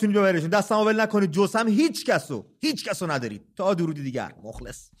 شما میتونید ببریدشون، دستم ول نکنید. جز هم هیچ کسو ندارید. تا درودی دیگر،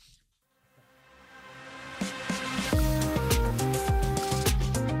 مخلص.